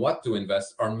and in what to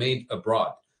invest are made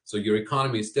abroad. So your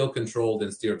economy is still controlled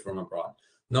and steered from abroad.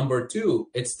 Number two,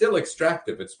 it's still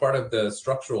extractive. It's part of the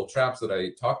structural traps that I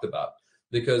talked about,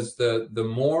 because the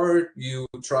more you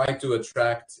try to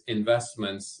attract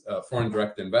investments, foreign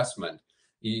direct investment,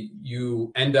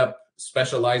 you end up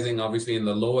specializing obviously in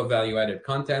the lower value-added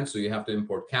content. So you have to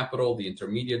import capital, the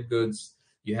intermediate goods.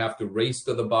 You have to race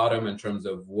to the bottom in terms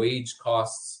of wage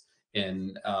costs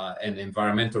and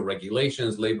environmental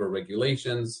regulations, labor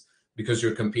regulations, because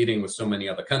you're competing with so many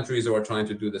other countries who are trying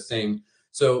to do the same.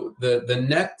 So the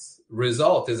net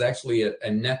result is actually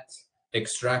a net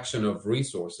extraction of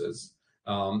resources.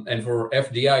 And for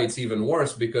FDI, it's even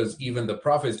worse, because even the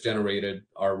profits generated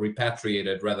are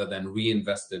repatriated rather than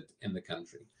reinvested in the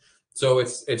country. So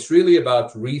it's really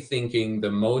about rethinking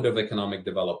the mode of economic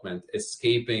development,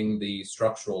 escaping the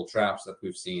structural traps that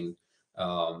we've seen.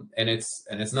 And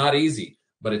it's not easy,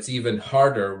 but it's even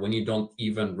harder when you don't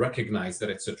even recognize that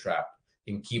it's a trap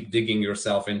and keep digging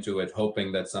yourself into it,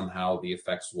 hoping that somehow the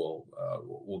effects will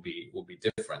be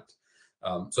different.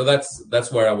 So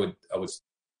that's where I would.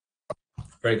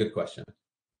 Very good question.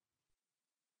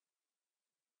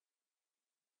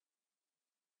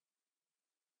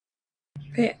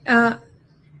 Okay,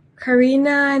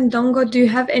 Karina and Dongo, do you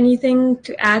have anything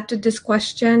to add to this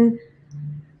question?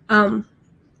 And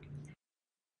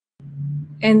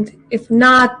if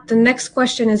not, the next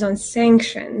question is on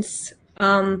sanctions,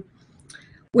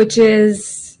 which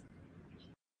is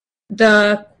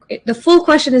the full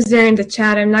question is there in the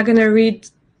chat. I'm not going to read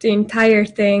the entire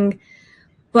thing,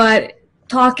 but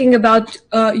talking about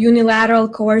unilateral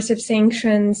coercive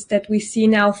sanctions that we see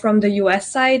now from the US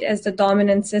side as the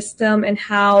dominant system, and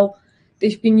how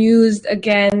they've been used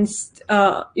against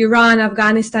Iran,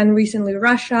 Afghanistan, recently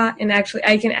Russia, and actually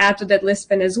I can add to that list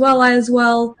Venezuela as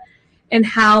well, and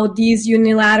how these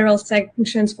unilateral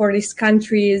sanctions for these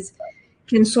countries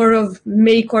can sort of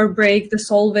make or break the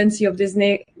solvency of these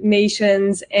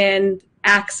nations and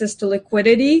access to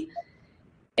liquidity.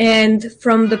 And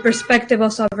from the perspective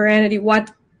of sovereignty,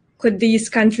 what could these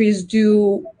countries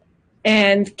do,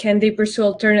 and can they pursue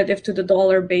alternative to the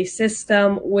dollar-based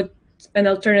system? Would an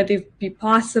alternative be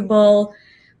possible,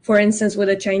 for instance, with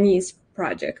a Chinese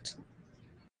project?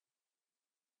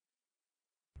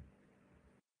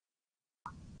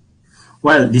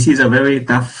 Well, this is a very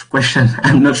tough question.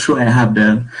 I'm not sure I have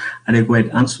the adequate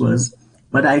answers.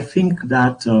 But I think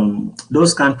that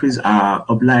those countries are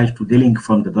obliged to delink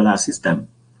from the dollar system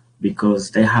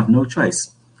because they have no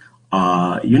choice.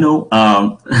 Normally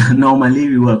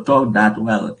we were taught that,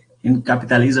 well, in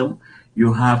capitalism,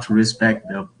 you have to respect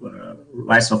the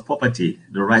rights of property,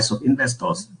 the rights of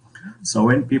investors. So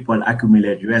when people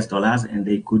accumulate US dollars and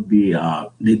they could be,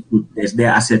 their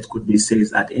assets could be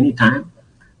seized at any time,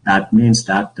 that means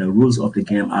that the rules of the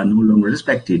game are no longer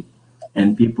respected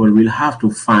and people will have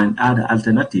to find other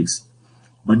alternatives.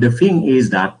 But the thing is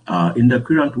that in the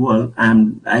current world,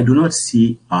 I do not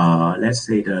see, let's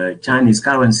say, the Chinese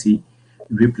currency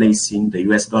replacing the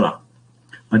US dollar.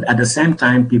 But at the same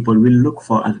time, people will look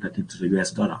for alternatives to the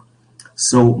US dollar.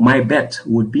 So my bet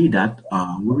would be that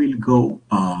we will go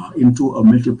into a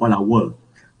multipolar world.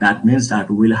 That means that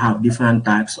we'll have different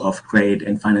types of trade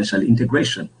and financial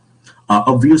integration.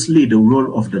 Obviously, the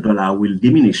role of the dollar will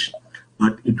diminish,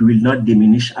 but it will not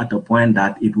diminish at a point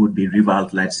that it would be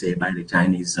rivaled, let's say, by the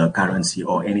Chinese currency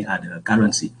or any other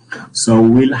currency. So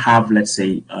we'll have, let's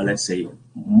say,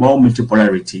 more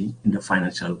multipolarity in the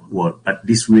financial world. But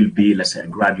this will be, let's say, a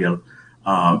gradual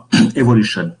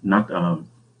evolution, not,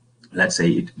 let's say,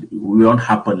 it won't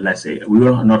happen. Let's say we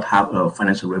will not have a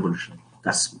financial revolution.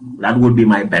 That would be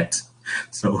my bet.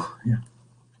 So, yeah.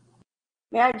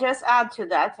 May I just add to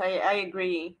that? I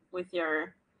agree with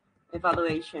your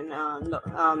evaluation,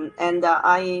 and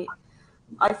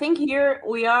I think here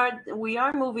we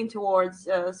are moving towards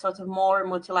a sort of more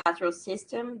multilateral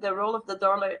system. The role of the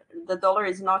dollar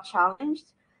is not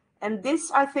challenged, and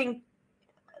this, I think,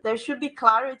 there should be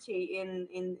clarity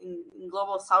in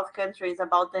global South countries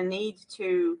about the need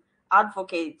to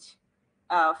advocate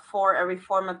for a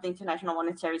reform of the international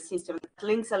monetary system. It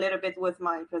links a little bit with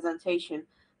my presentation,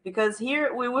 because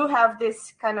here we will have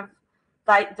this kind of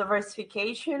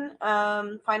diversification,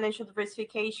 financial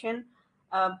diversification,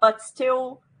 but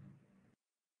still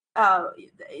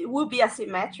it will be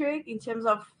asymmetric in terms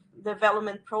of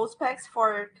development prospects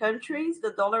for countries.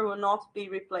 The dollar will not be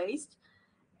replaced.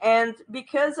 And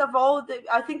because of all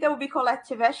I think there will be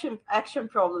collective action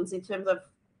problems in terms of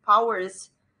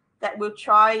powers that will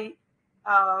try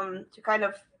to kind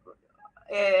of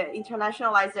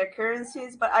internationalize their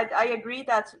currencies. But I agree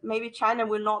that maybe China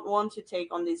will not want to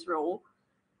take on this role.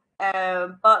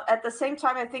 But at the same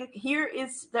time, I think there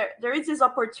is this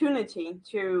opportunity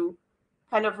to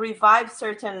kind of revive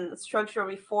certain structural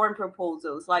reform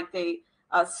proposals, like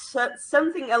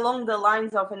something along the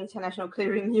lines of an international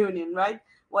clearing union, right?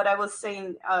 What I was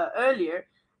saying earlier.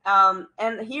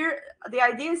 And here, the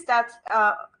idea is that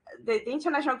the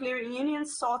International Clearing Union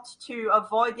sought to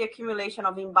avoid the accumulation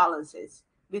of imbalances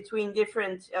between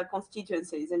different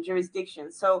constituencies and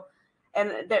jurisdictions. So,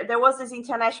 and there was this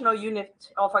international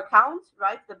unit of account,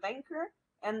 right, the banker,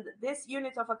 and this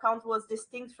unit of account was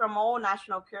distinct from all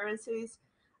national currencies.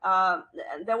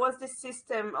 There was this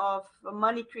system of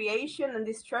money creation and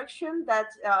destruction that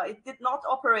it did not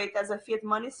operate as a fiat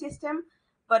money system,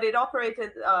 but it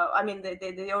operated,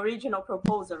 the original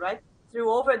proposal, right, through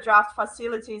overdraft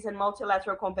facilities and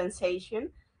multilateral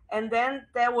compensation. And then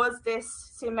there was this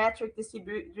symmetric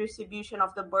distribution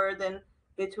of the burden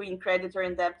between creditor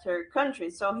and debtor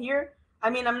countries. So here, I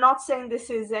mean, I'm not saying this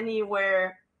is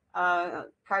anywhere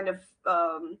kind of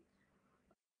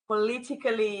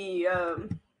politically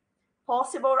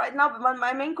possible right now, but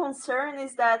my main concern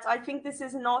is that I think this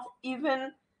is not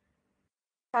even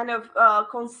kind of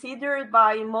considered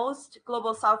by most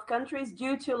global South countries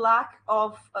due to lack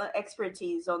of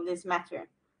expertise on this matter.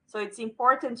 So it's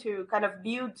important to kind of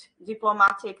build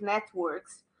diplomatic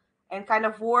networks and kind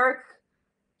of work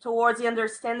towards the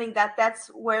understanding that that's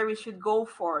where we should go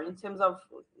for in terms of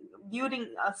building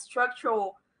a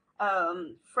structural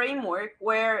framework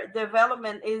where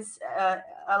development is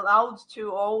allowed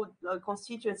to all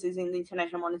constituencies in the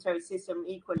international monetary system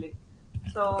equally.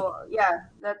 So yeah,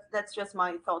 that's just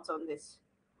my thoughts on this.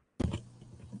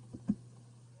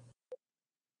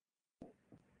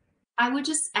 I would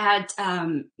just add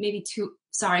maybe two.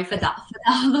 Sorry for that.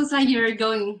 Looks like you're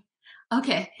going.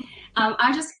 Okay.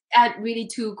 I just add really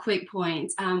two quick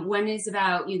points. One is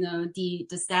about the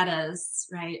status,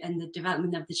 right, and the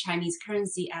development of the Chinese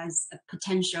currency as a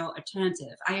potential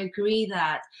alternative. I agree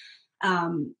that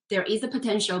there is a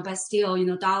potential, but still,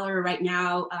 dollar right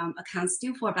now accounts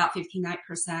still for about 59%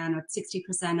 or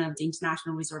 60% of the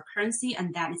international reserve currency,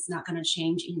 and that is not going to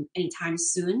change anytime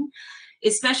soon.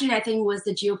 Especially, I think, with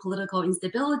the geopolitical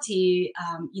instability,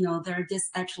 there's this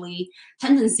actually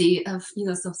tendency of,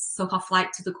 so-called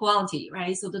flight to the quality,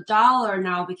 right? So the dollar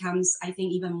now becomes, I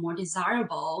think, even more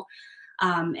desirable.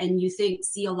 And you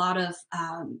see a lot of,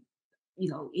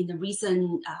 in the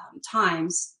recent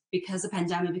times, because of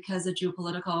pandemic, because of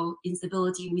geopolitical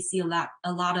instability, we see a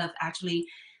lot of actually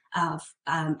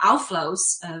outflows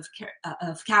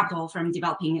of capital from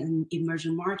developing and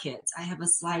emerging markets. I have a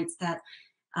slide that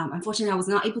unfortunately I was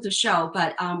not able to show,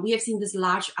 but we have seen this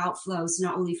large outflows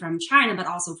not only from China but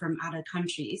also from other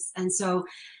countries, and so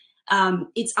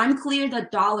it's unclear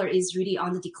that dollar is really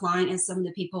on the decline, as some of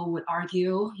the people would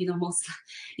argue.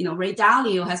 Ray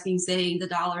Dalio has been saying the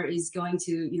dollar is going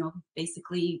to,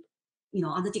 basically,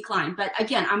 on the decline. But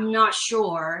again, I'm not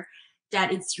sure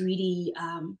that it's really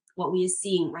what we are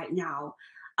seeing right now.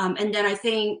 And then I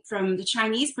think from the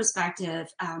Chinese perspective,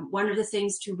 one of the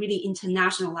things to really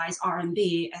internationalize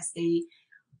RMB, as they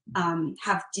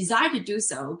have desired to do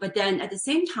so, but then at the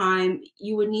same time,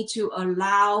 you would need to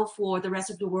allow for the rest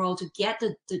of the world to get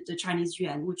the Chinese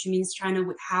yuan, which means China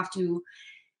would have to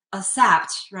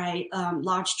accept, right,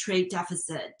 large trade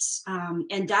deficits,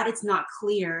 and that is not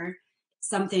clear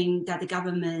something that the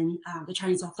government, the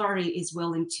Chinese authority, is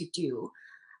willing to do.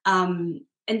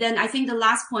 And then I think the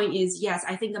last point is, yes,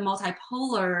 I think the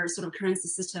multipolar sort of currency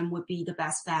system would be the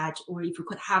best bet, or if we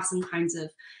could have some kinds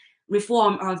of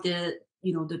reform of the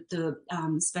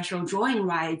special drawing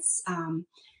rights.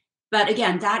 But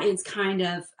again, that is kind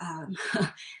of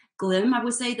glim, I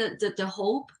would say, the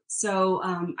hope. So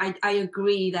I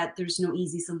agree that there's no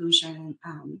easy solution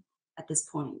at this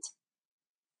point.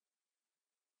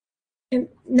 And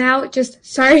now,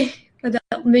 sorry,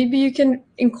 Adele, maybe you can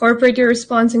incorporate your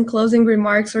response in closing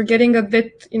remarks. We're getting a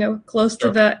bit, close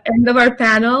to the end of our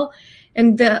panel.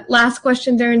 And the last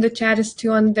question there in the chat is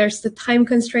there's the time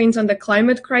constraints on the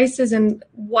climate crisis, and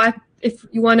what if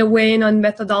you want to weigh in on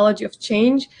methodology of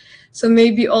change. So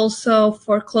maybe also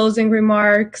for closing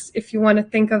remarks, if you want to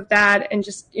think of that and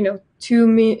just, 2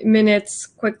 minutes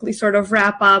quickly sort of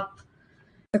wrap up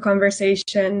the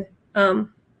conversation.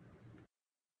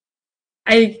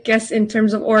 I guess in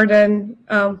terms of order,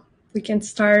 we can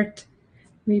start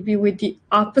maybe with the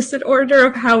opposite order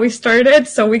of how we started.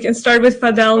 So we can start with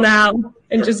Fadel now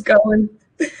and just go.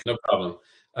 No problem.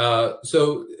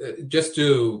 So just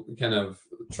to kind of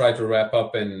try to wrap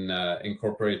up and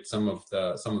incorporate some of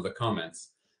the comments.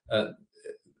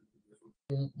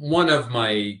 One of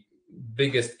my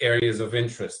biggest areas of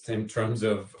interest in terms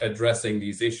of addressing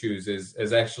these issues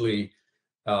is actually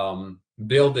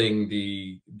building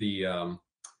the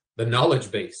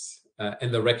knowledge base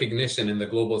and the recognition in the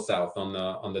global South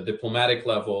on the diplomatic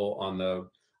level, on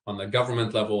the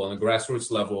government level, on the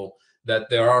grassroots level, that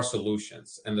there are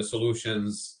solutions, and the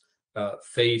solutions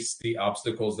face the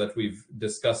obstacles that we've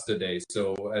discussed today.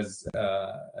 So as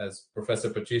Professor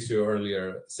Patricio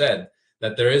earlier said,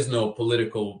 that there is no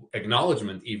political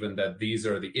acknowledgement even that these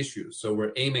are the issues. So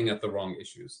we're aiming at the wrong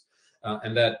issues,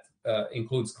 and that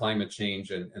includes climate change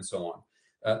and so on.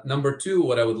 Number two,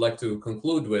 what I would like to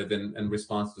conclude with in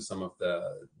response to some of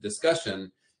the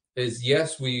discussion is,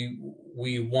 yes, we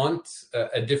want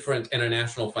a different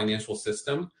international financial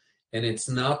system, and it's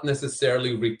not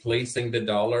necessarily replacing the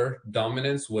dollar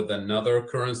dominance with another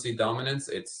currency dominance.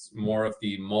 It's more of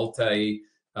the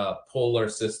multi-polar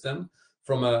system.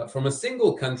 From a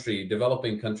single country,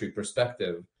 developing country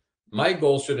perspective, my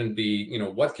goal shouldn't be,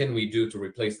 what can we do to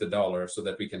replace the dollar so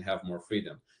that we can have more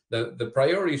freedom? The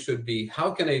priority should be,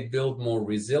 how can I build more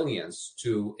resilience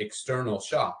to external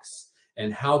shocks?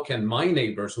 And how can my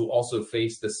neighbors who also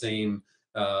face the same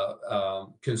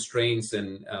constraints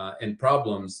and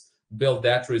problems build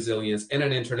that resilience in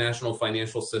an international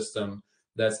financial system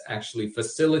that's actually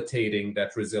facilitating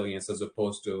that resilience as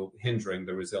opposed to hindering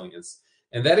the resilience?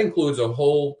 And that includes a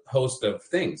whole host of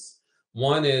things.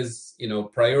 One is,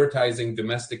 prioritizing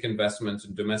domestic investments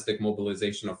and domestic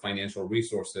mobilization of financial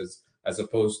resources, as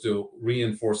opposed to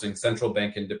reinforcing central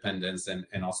bank independence and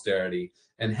austerity,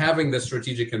 and having the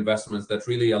strategic investments that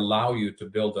really allow you to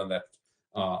build on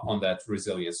that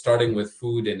resilience, starting with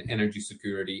food and energy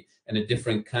security and a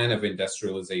different kind of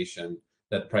industrialization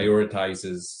that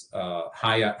prioritizes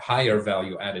higher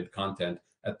value added content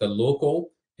at the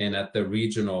local and at the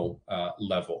regional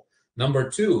level. Number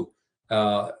two,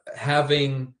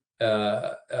 having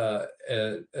a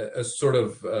sort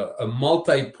of a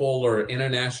multipolar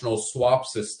international swap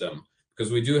system,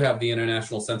 because we do have the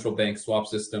international central bank swap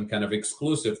system kind of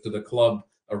exclusive to the club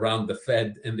around the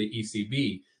Fed and the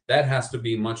ECB. That has to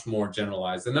be much more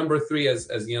generalized. And number three, as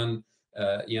Jan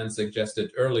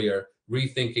suggested earlier,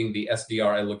 rethinking the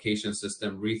SDR allocation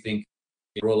system, rethinking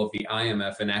the role of the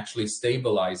IMF in actually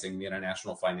stabilizing the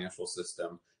international financial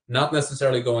system, not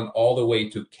necessarily going all the way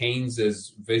to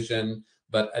Keynes's vision,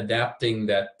 but adapting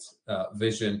that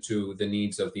vision to the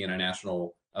needs of the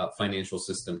international financial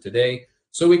system today.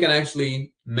 so we can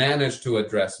actually manage to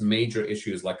address major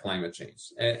issues like climate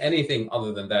change. And anything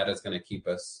other than that is going to keep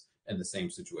us in the same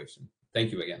situation.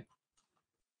 Thank you again.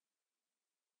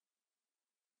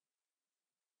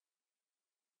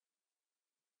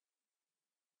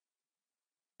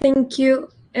 Thank you.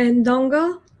 And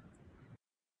Donga?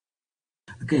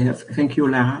 Okay, thank you,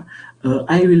 Lara.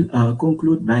 I will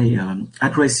conclude by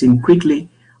addressing quickly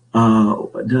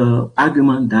the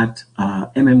argument that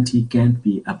MMT can't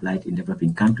be applied in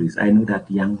developing countries. I know that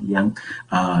Yang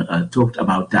talked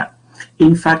about that.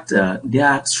 In fact, there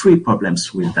are three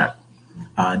problems with that.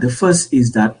 The first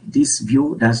is that this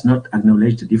view does not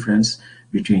acknowledge the difference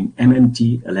between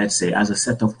MMT, let's say, as a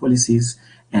set of policies,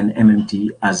 and MMT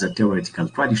as a theoretical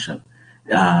tradition.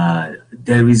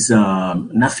 There is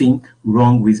nothing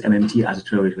wrong with MMT as a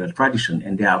theoretical tradition,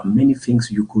 and there are many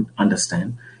things you could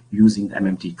understand using the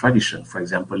MMT tradition. For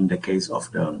example, in the case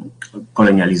of the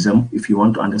colonialism, if you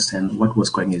want to understand what was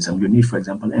colonialism, you need, for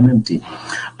example, MMT.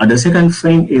 The second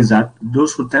thing is that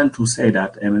those who tend to say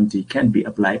that MMT can be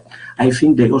applied, I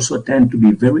think they also tend to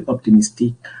be very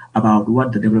optimistic about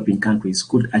what the developing countries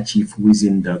could achieve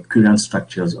within the current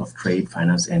structures of trade,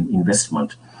 finance, and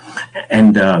investment.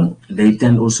 And they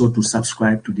tend also to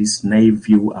subscribe to this naive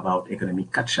view about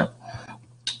economic catch-up.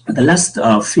 The last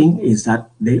thing is that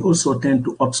they also tend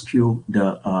to obscure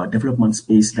the development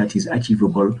space that is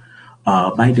achievable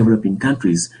by developing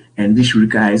countries, and which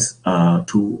requires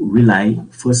to rely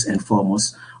first and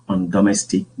foremost on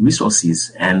domestic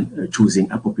resources and choosing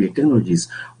appropriate technologies.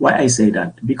 Why I say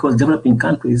that? Because developing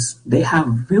countries, they have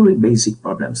very basic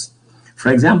problems.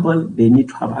 For example, they need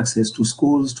to have access to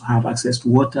schools, to have access to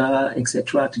water,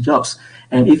 etc., to jobs.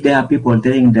 And if there are people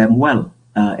telling them, well,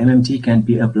 MMT can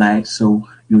be applied, so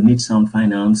you need sound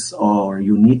finance, or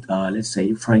you need, let's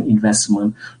say, foreign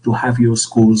investment to have your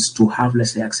schools, to have,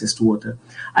 let's say, access to water.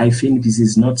 I think this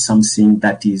is not something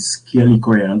that is clearly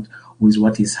coherent with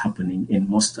what is happening in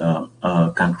most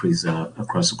countries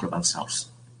across the global south.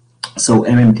 So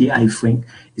MMT, I think,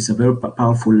 is a very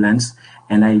powerful lens,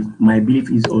 and my belief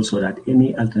is also that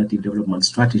any alternative development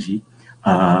strategy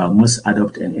must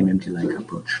adopt an MMT-like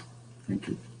approach. Thank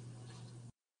you.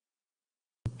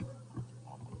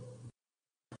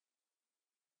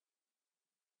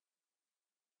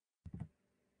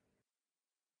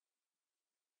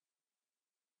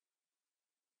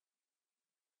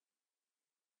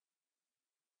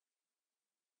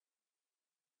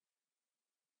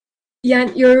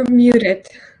 Jan, you're muted.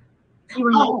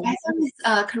 Oh, I thought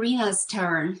it's Karina's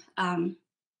turn.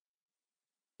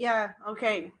 Yeah,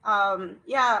 okay.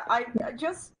 Yeah, I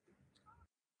just,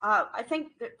 I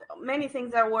think that many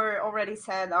things that were already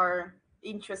said are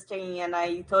interesting, and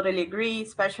I totally agree,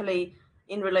 especially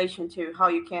in relation to how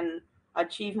you can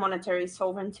achieve monetary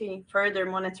sovereignty, further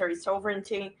monetary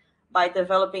sovereignty, by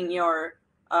developing your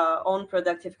own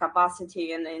productive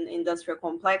capacity and industrial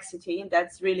complexity.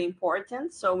 That's really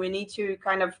important. So we need to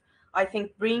kind of, I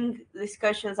think, bring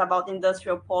discussions about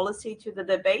industrial policy to the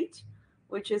debate,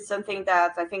 which is something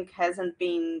that I think hasn't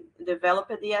been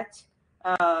developed yet.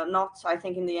 Not, I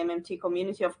think, in the MMT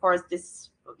community. Of course,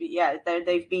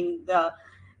 they've been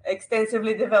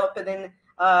extensively developed in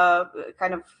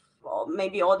kind of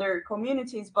maybe other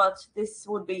communities, but this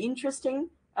would be interesting.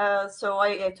 So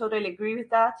I totally agree with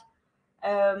that.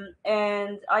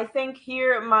 And I think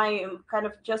here my kind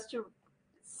of just to,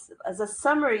 as a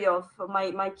summary of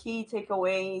my key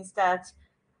takeaway is that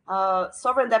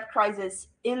sovereign debt crisis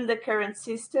in the current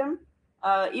system,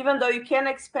 even though you can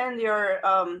expand your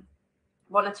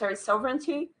monetary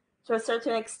sovereignty to a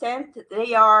certain extent,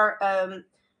 they are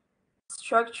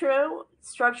structural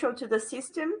to the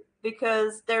system,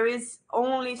 because there is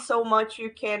only so much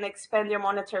you can expand your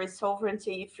monetary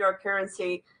sovereignty if your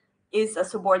currency is a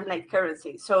subordinate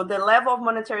currency. So the level of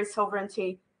monetary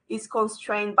sovereignty is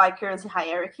constrained by currency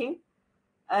hierarchy,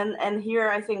 and here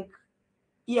I think,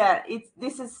 yeah,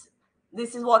 this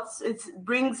is what it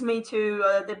brings me to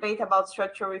a debate about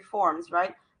structural reforms,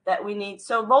 right? That we need.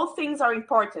 So both things are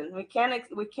important. We can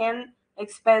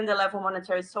expand the level of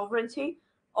monetary sovereignty.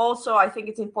 Also, I think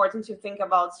it's important to think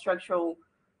about structural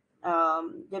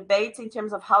debates in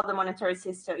terms of how the monetary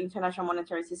system, international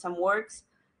monetary system, works.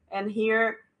 And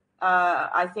here,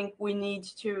 I think we need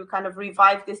to kind of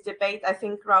revive this debate. I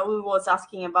think Raul was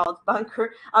asking about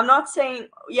bunker. I'm not saying,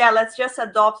 yeah, let's just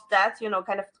adopt that,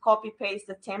 kind of copy paste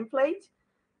the template.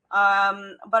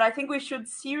 But I think we should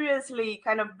seriously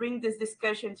kind of bring this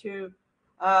discussion to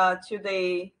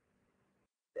the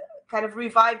kind of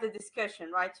revive the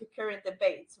discussion, right, to current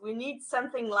debates. We need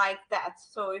something like that.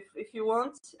 So if you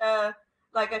want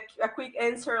like a quick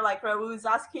answer, like Raul is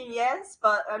asking, yes,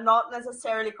 but not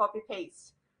necessarily copy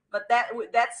paste. but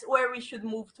that's where we should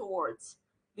move towards,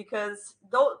 because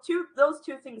those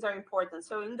two things are important.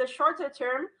 So in the shorter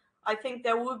term, I think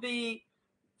there will be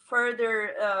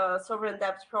further sovereign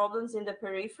debt problems in the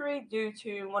periphery due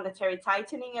to monetary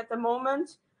tightening at the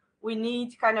moment. We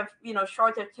need kind of,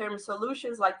 shorter term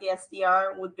solutions like the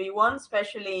SDR would be one,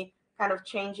 especially kind of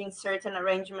changing certain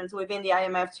arrangements within the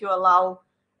IMF to allow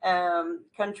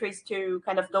countries to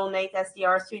kind of donate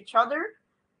SDRs to each other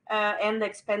and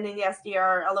expanding the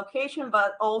SDR allocation,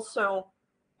 but also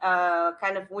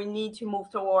kind of we need to move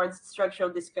towards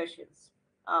structural discussions.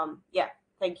 Yeah,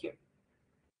 thank you.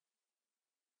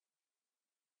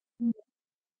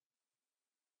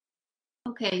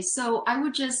 Okay, so I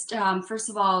would just first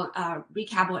of all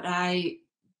recap what I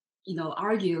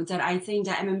argue, that I think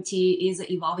that MMT is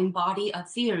an evolving body of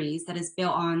theories that is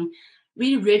built on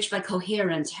really rich but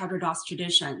coherent heterodox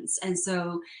traditions, and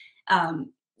so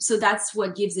so that's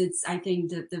what gives it, I think,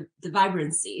 the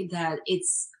vibrancy, that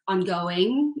it's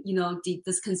ongoing.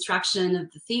 This construction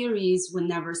of the theories will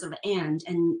never sort of end,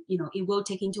 and it will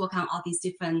take into account all these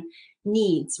different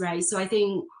needs, right? So I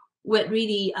think what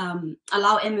really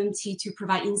allow MMT to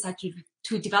provide insight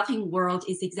to developing world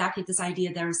is exactly this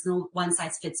idea: there is no one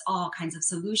size fits all kinds of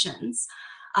solutions,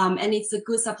 and it's a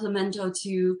good supplemental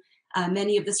to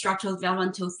many of the structural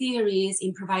developmental theories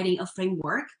in providing a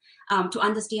framework to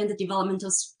understand the developmental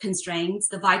constraints,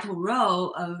 the vital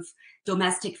role of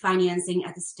domestic financing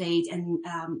at the state and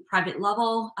private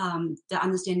level, the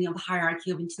understanding of the hierarchy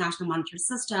of international monetary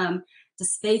system, the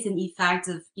space and effect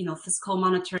of fiscal,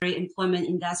 monetary, employment,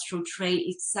 industrial, trade,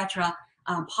 etc.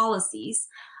 Policies.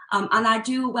 And I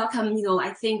do welcome,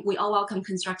 I think we all welcome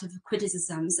constructive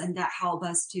criticisms, and that help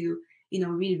us to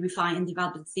really refine and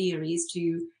develop the theories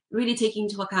to really take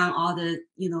into account all the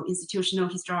institutional,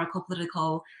 historical,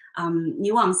 political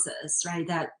nuances, right?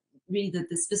 That really the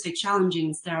specific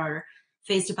challenges that are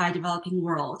faced by developing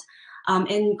world.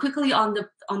 And quickly on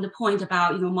the point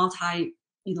about multi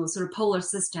sort of polar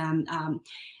system,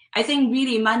 I think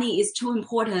really money is too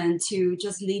important to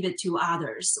just leave it to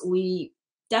others. We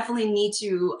definitely need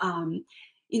to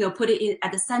put it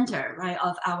at the center, right,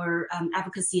 of our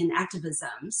advocacy and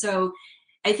activism. So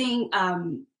I think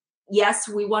yes,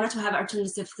 we wanted to have an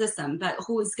alternative system, but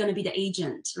who is going to be the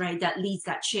agent, right, that leads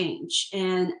that change?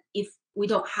 And if we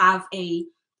don't have a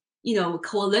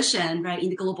coalition, right, in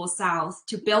the global south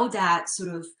to build that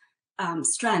sort of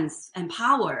strength and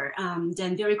power,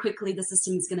 then very quickly the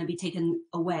system is going to be taken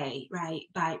away, right,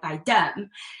 by them.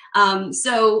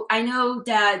 So I know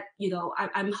that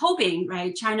I'm hoping,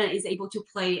 right, China is able to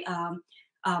play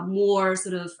more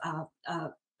sort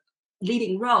of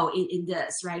leading role in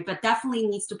this, right, but definitely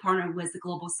needs to partner with the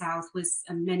global south, with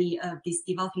many of these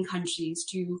developing countries,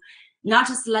 to not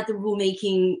just let the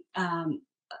rulemaking,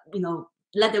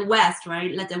 let the West,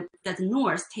 right, let the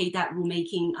North take that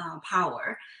rulemaking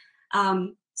power.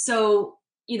 So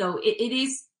it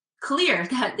is clear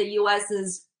that the U.S.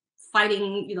 is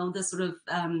fighting this sort of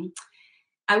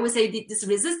I would say this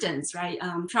resistance, right?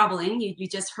 Troubling. You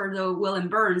just heard William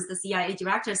Burns, the CIA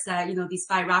director, said,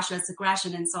 despite Russia's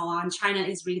aggression and so on, China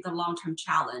is really the long-term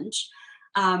challenge.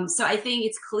 So I think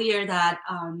it's clear that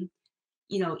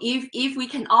if we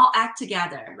can all act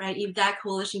together, right? If that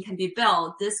coalition can be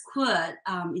built, this could,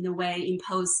 in a way,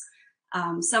 impose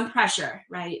some pressure,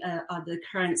 right, on the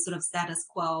current sort of status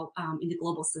quo in the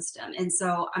global system. And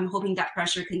so I'm hoping that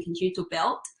pressure can continue to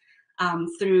build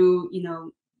through,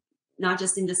 not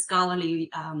just in the scholarly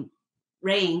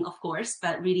reign, of course,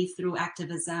 but really through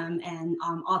activism and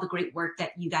all the great work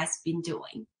that you guys have been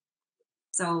doing.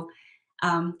 So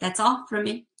that's all from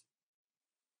me.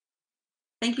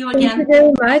 Thank you again. Thank you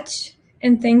very much.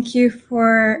 And thank you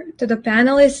to the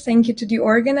panelists. Thank you to the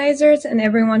organizers and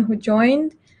everyone who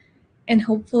joined. And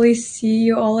hopefully see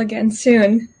you all again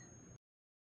soon.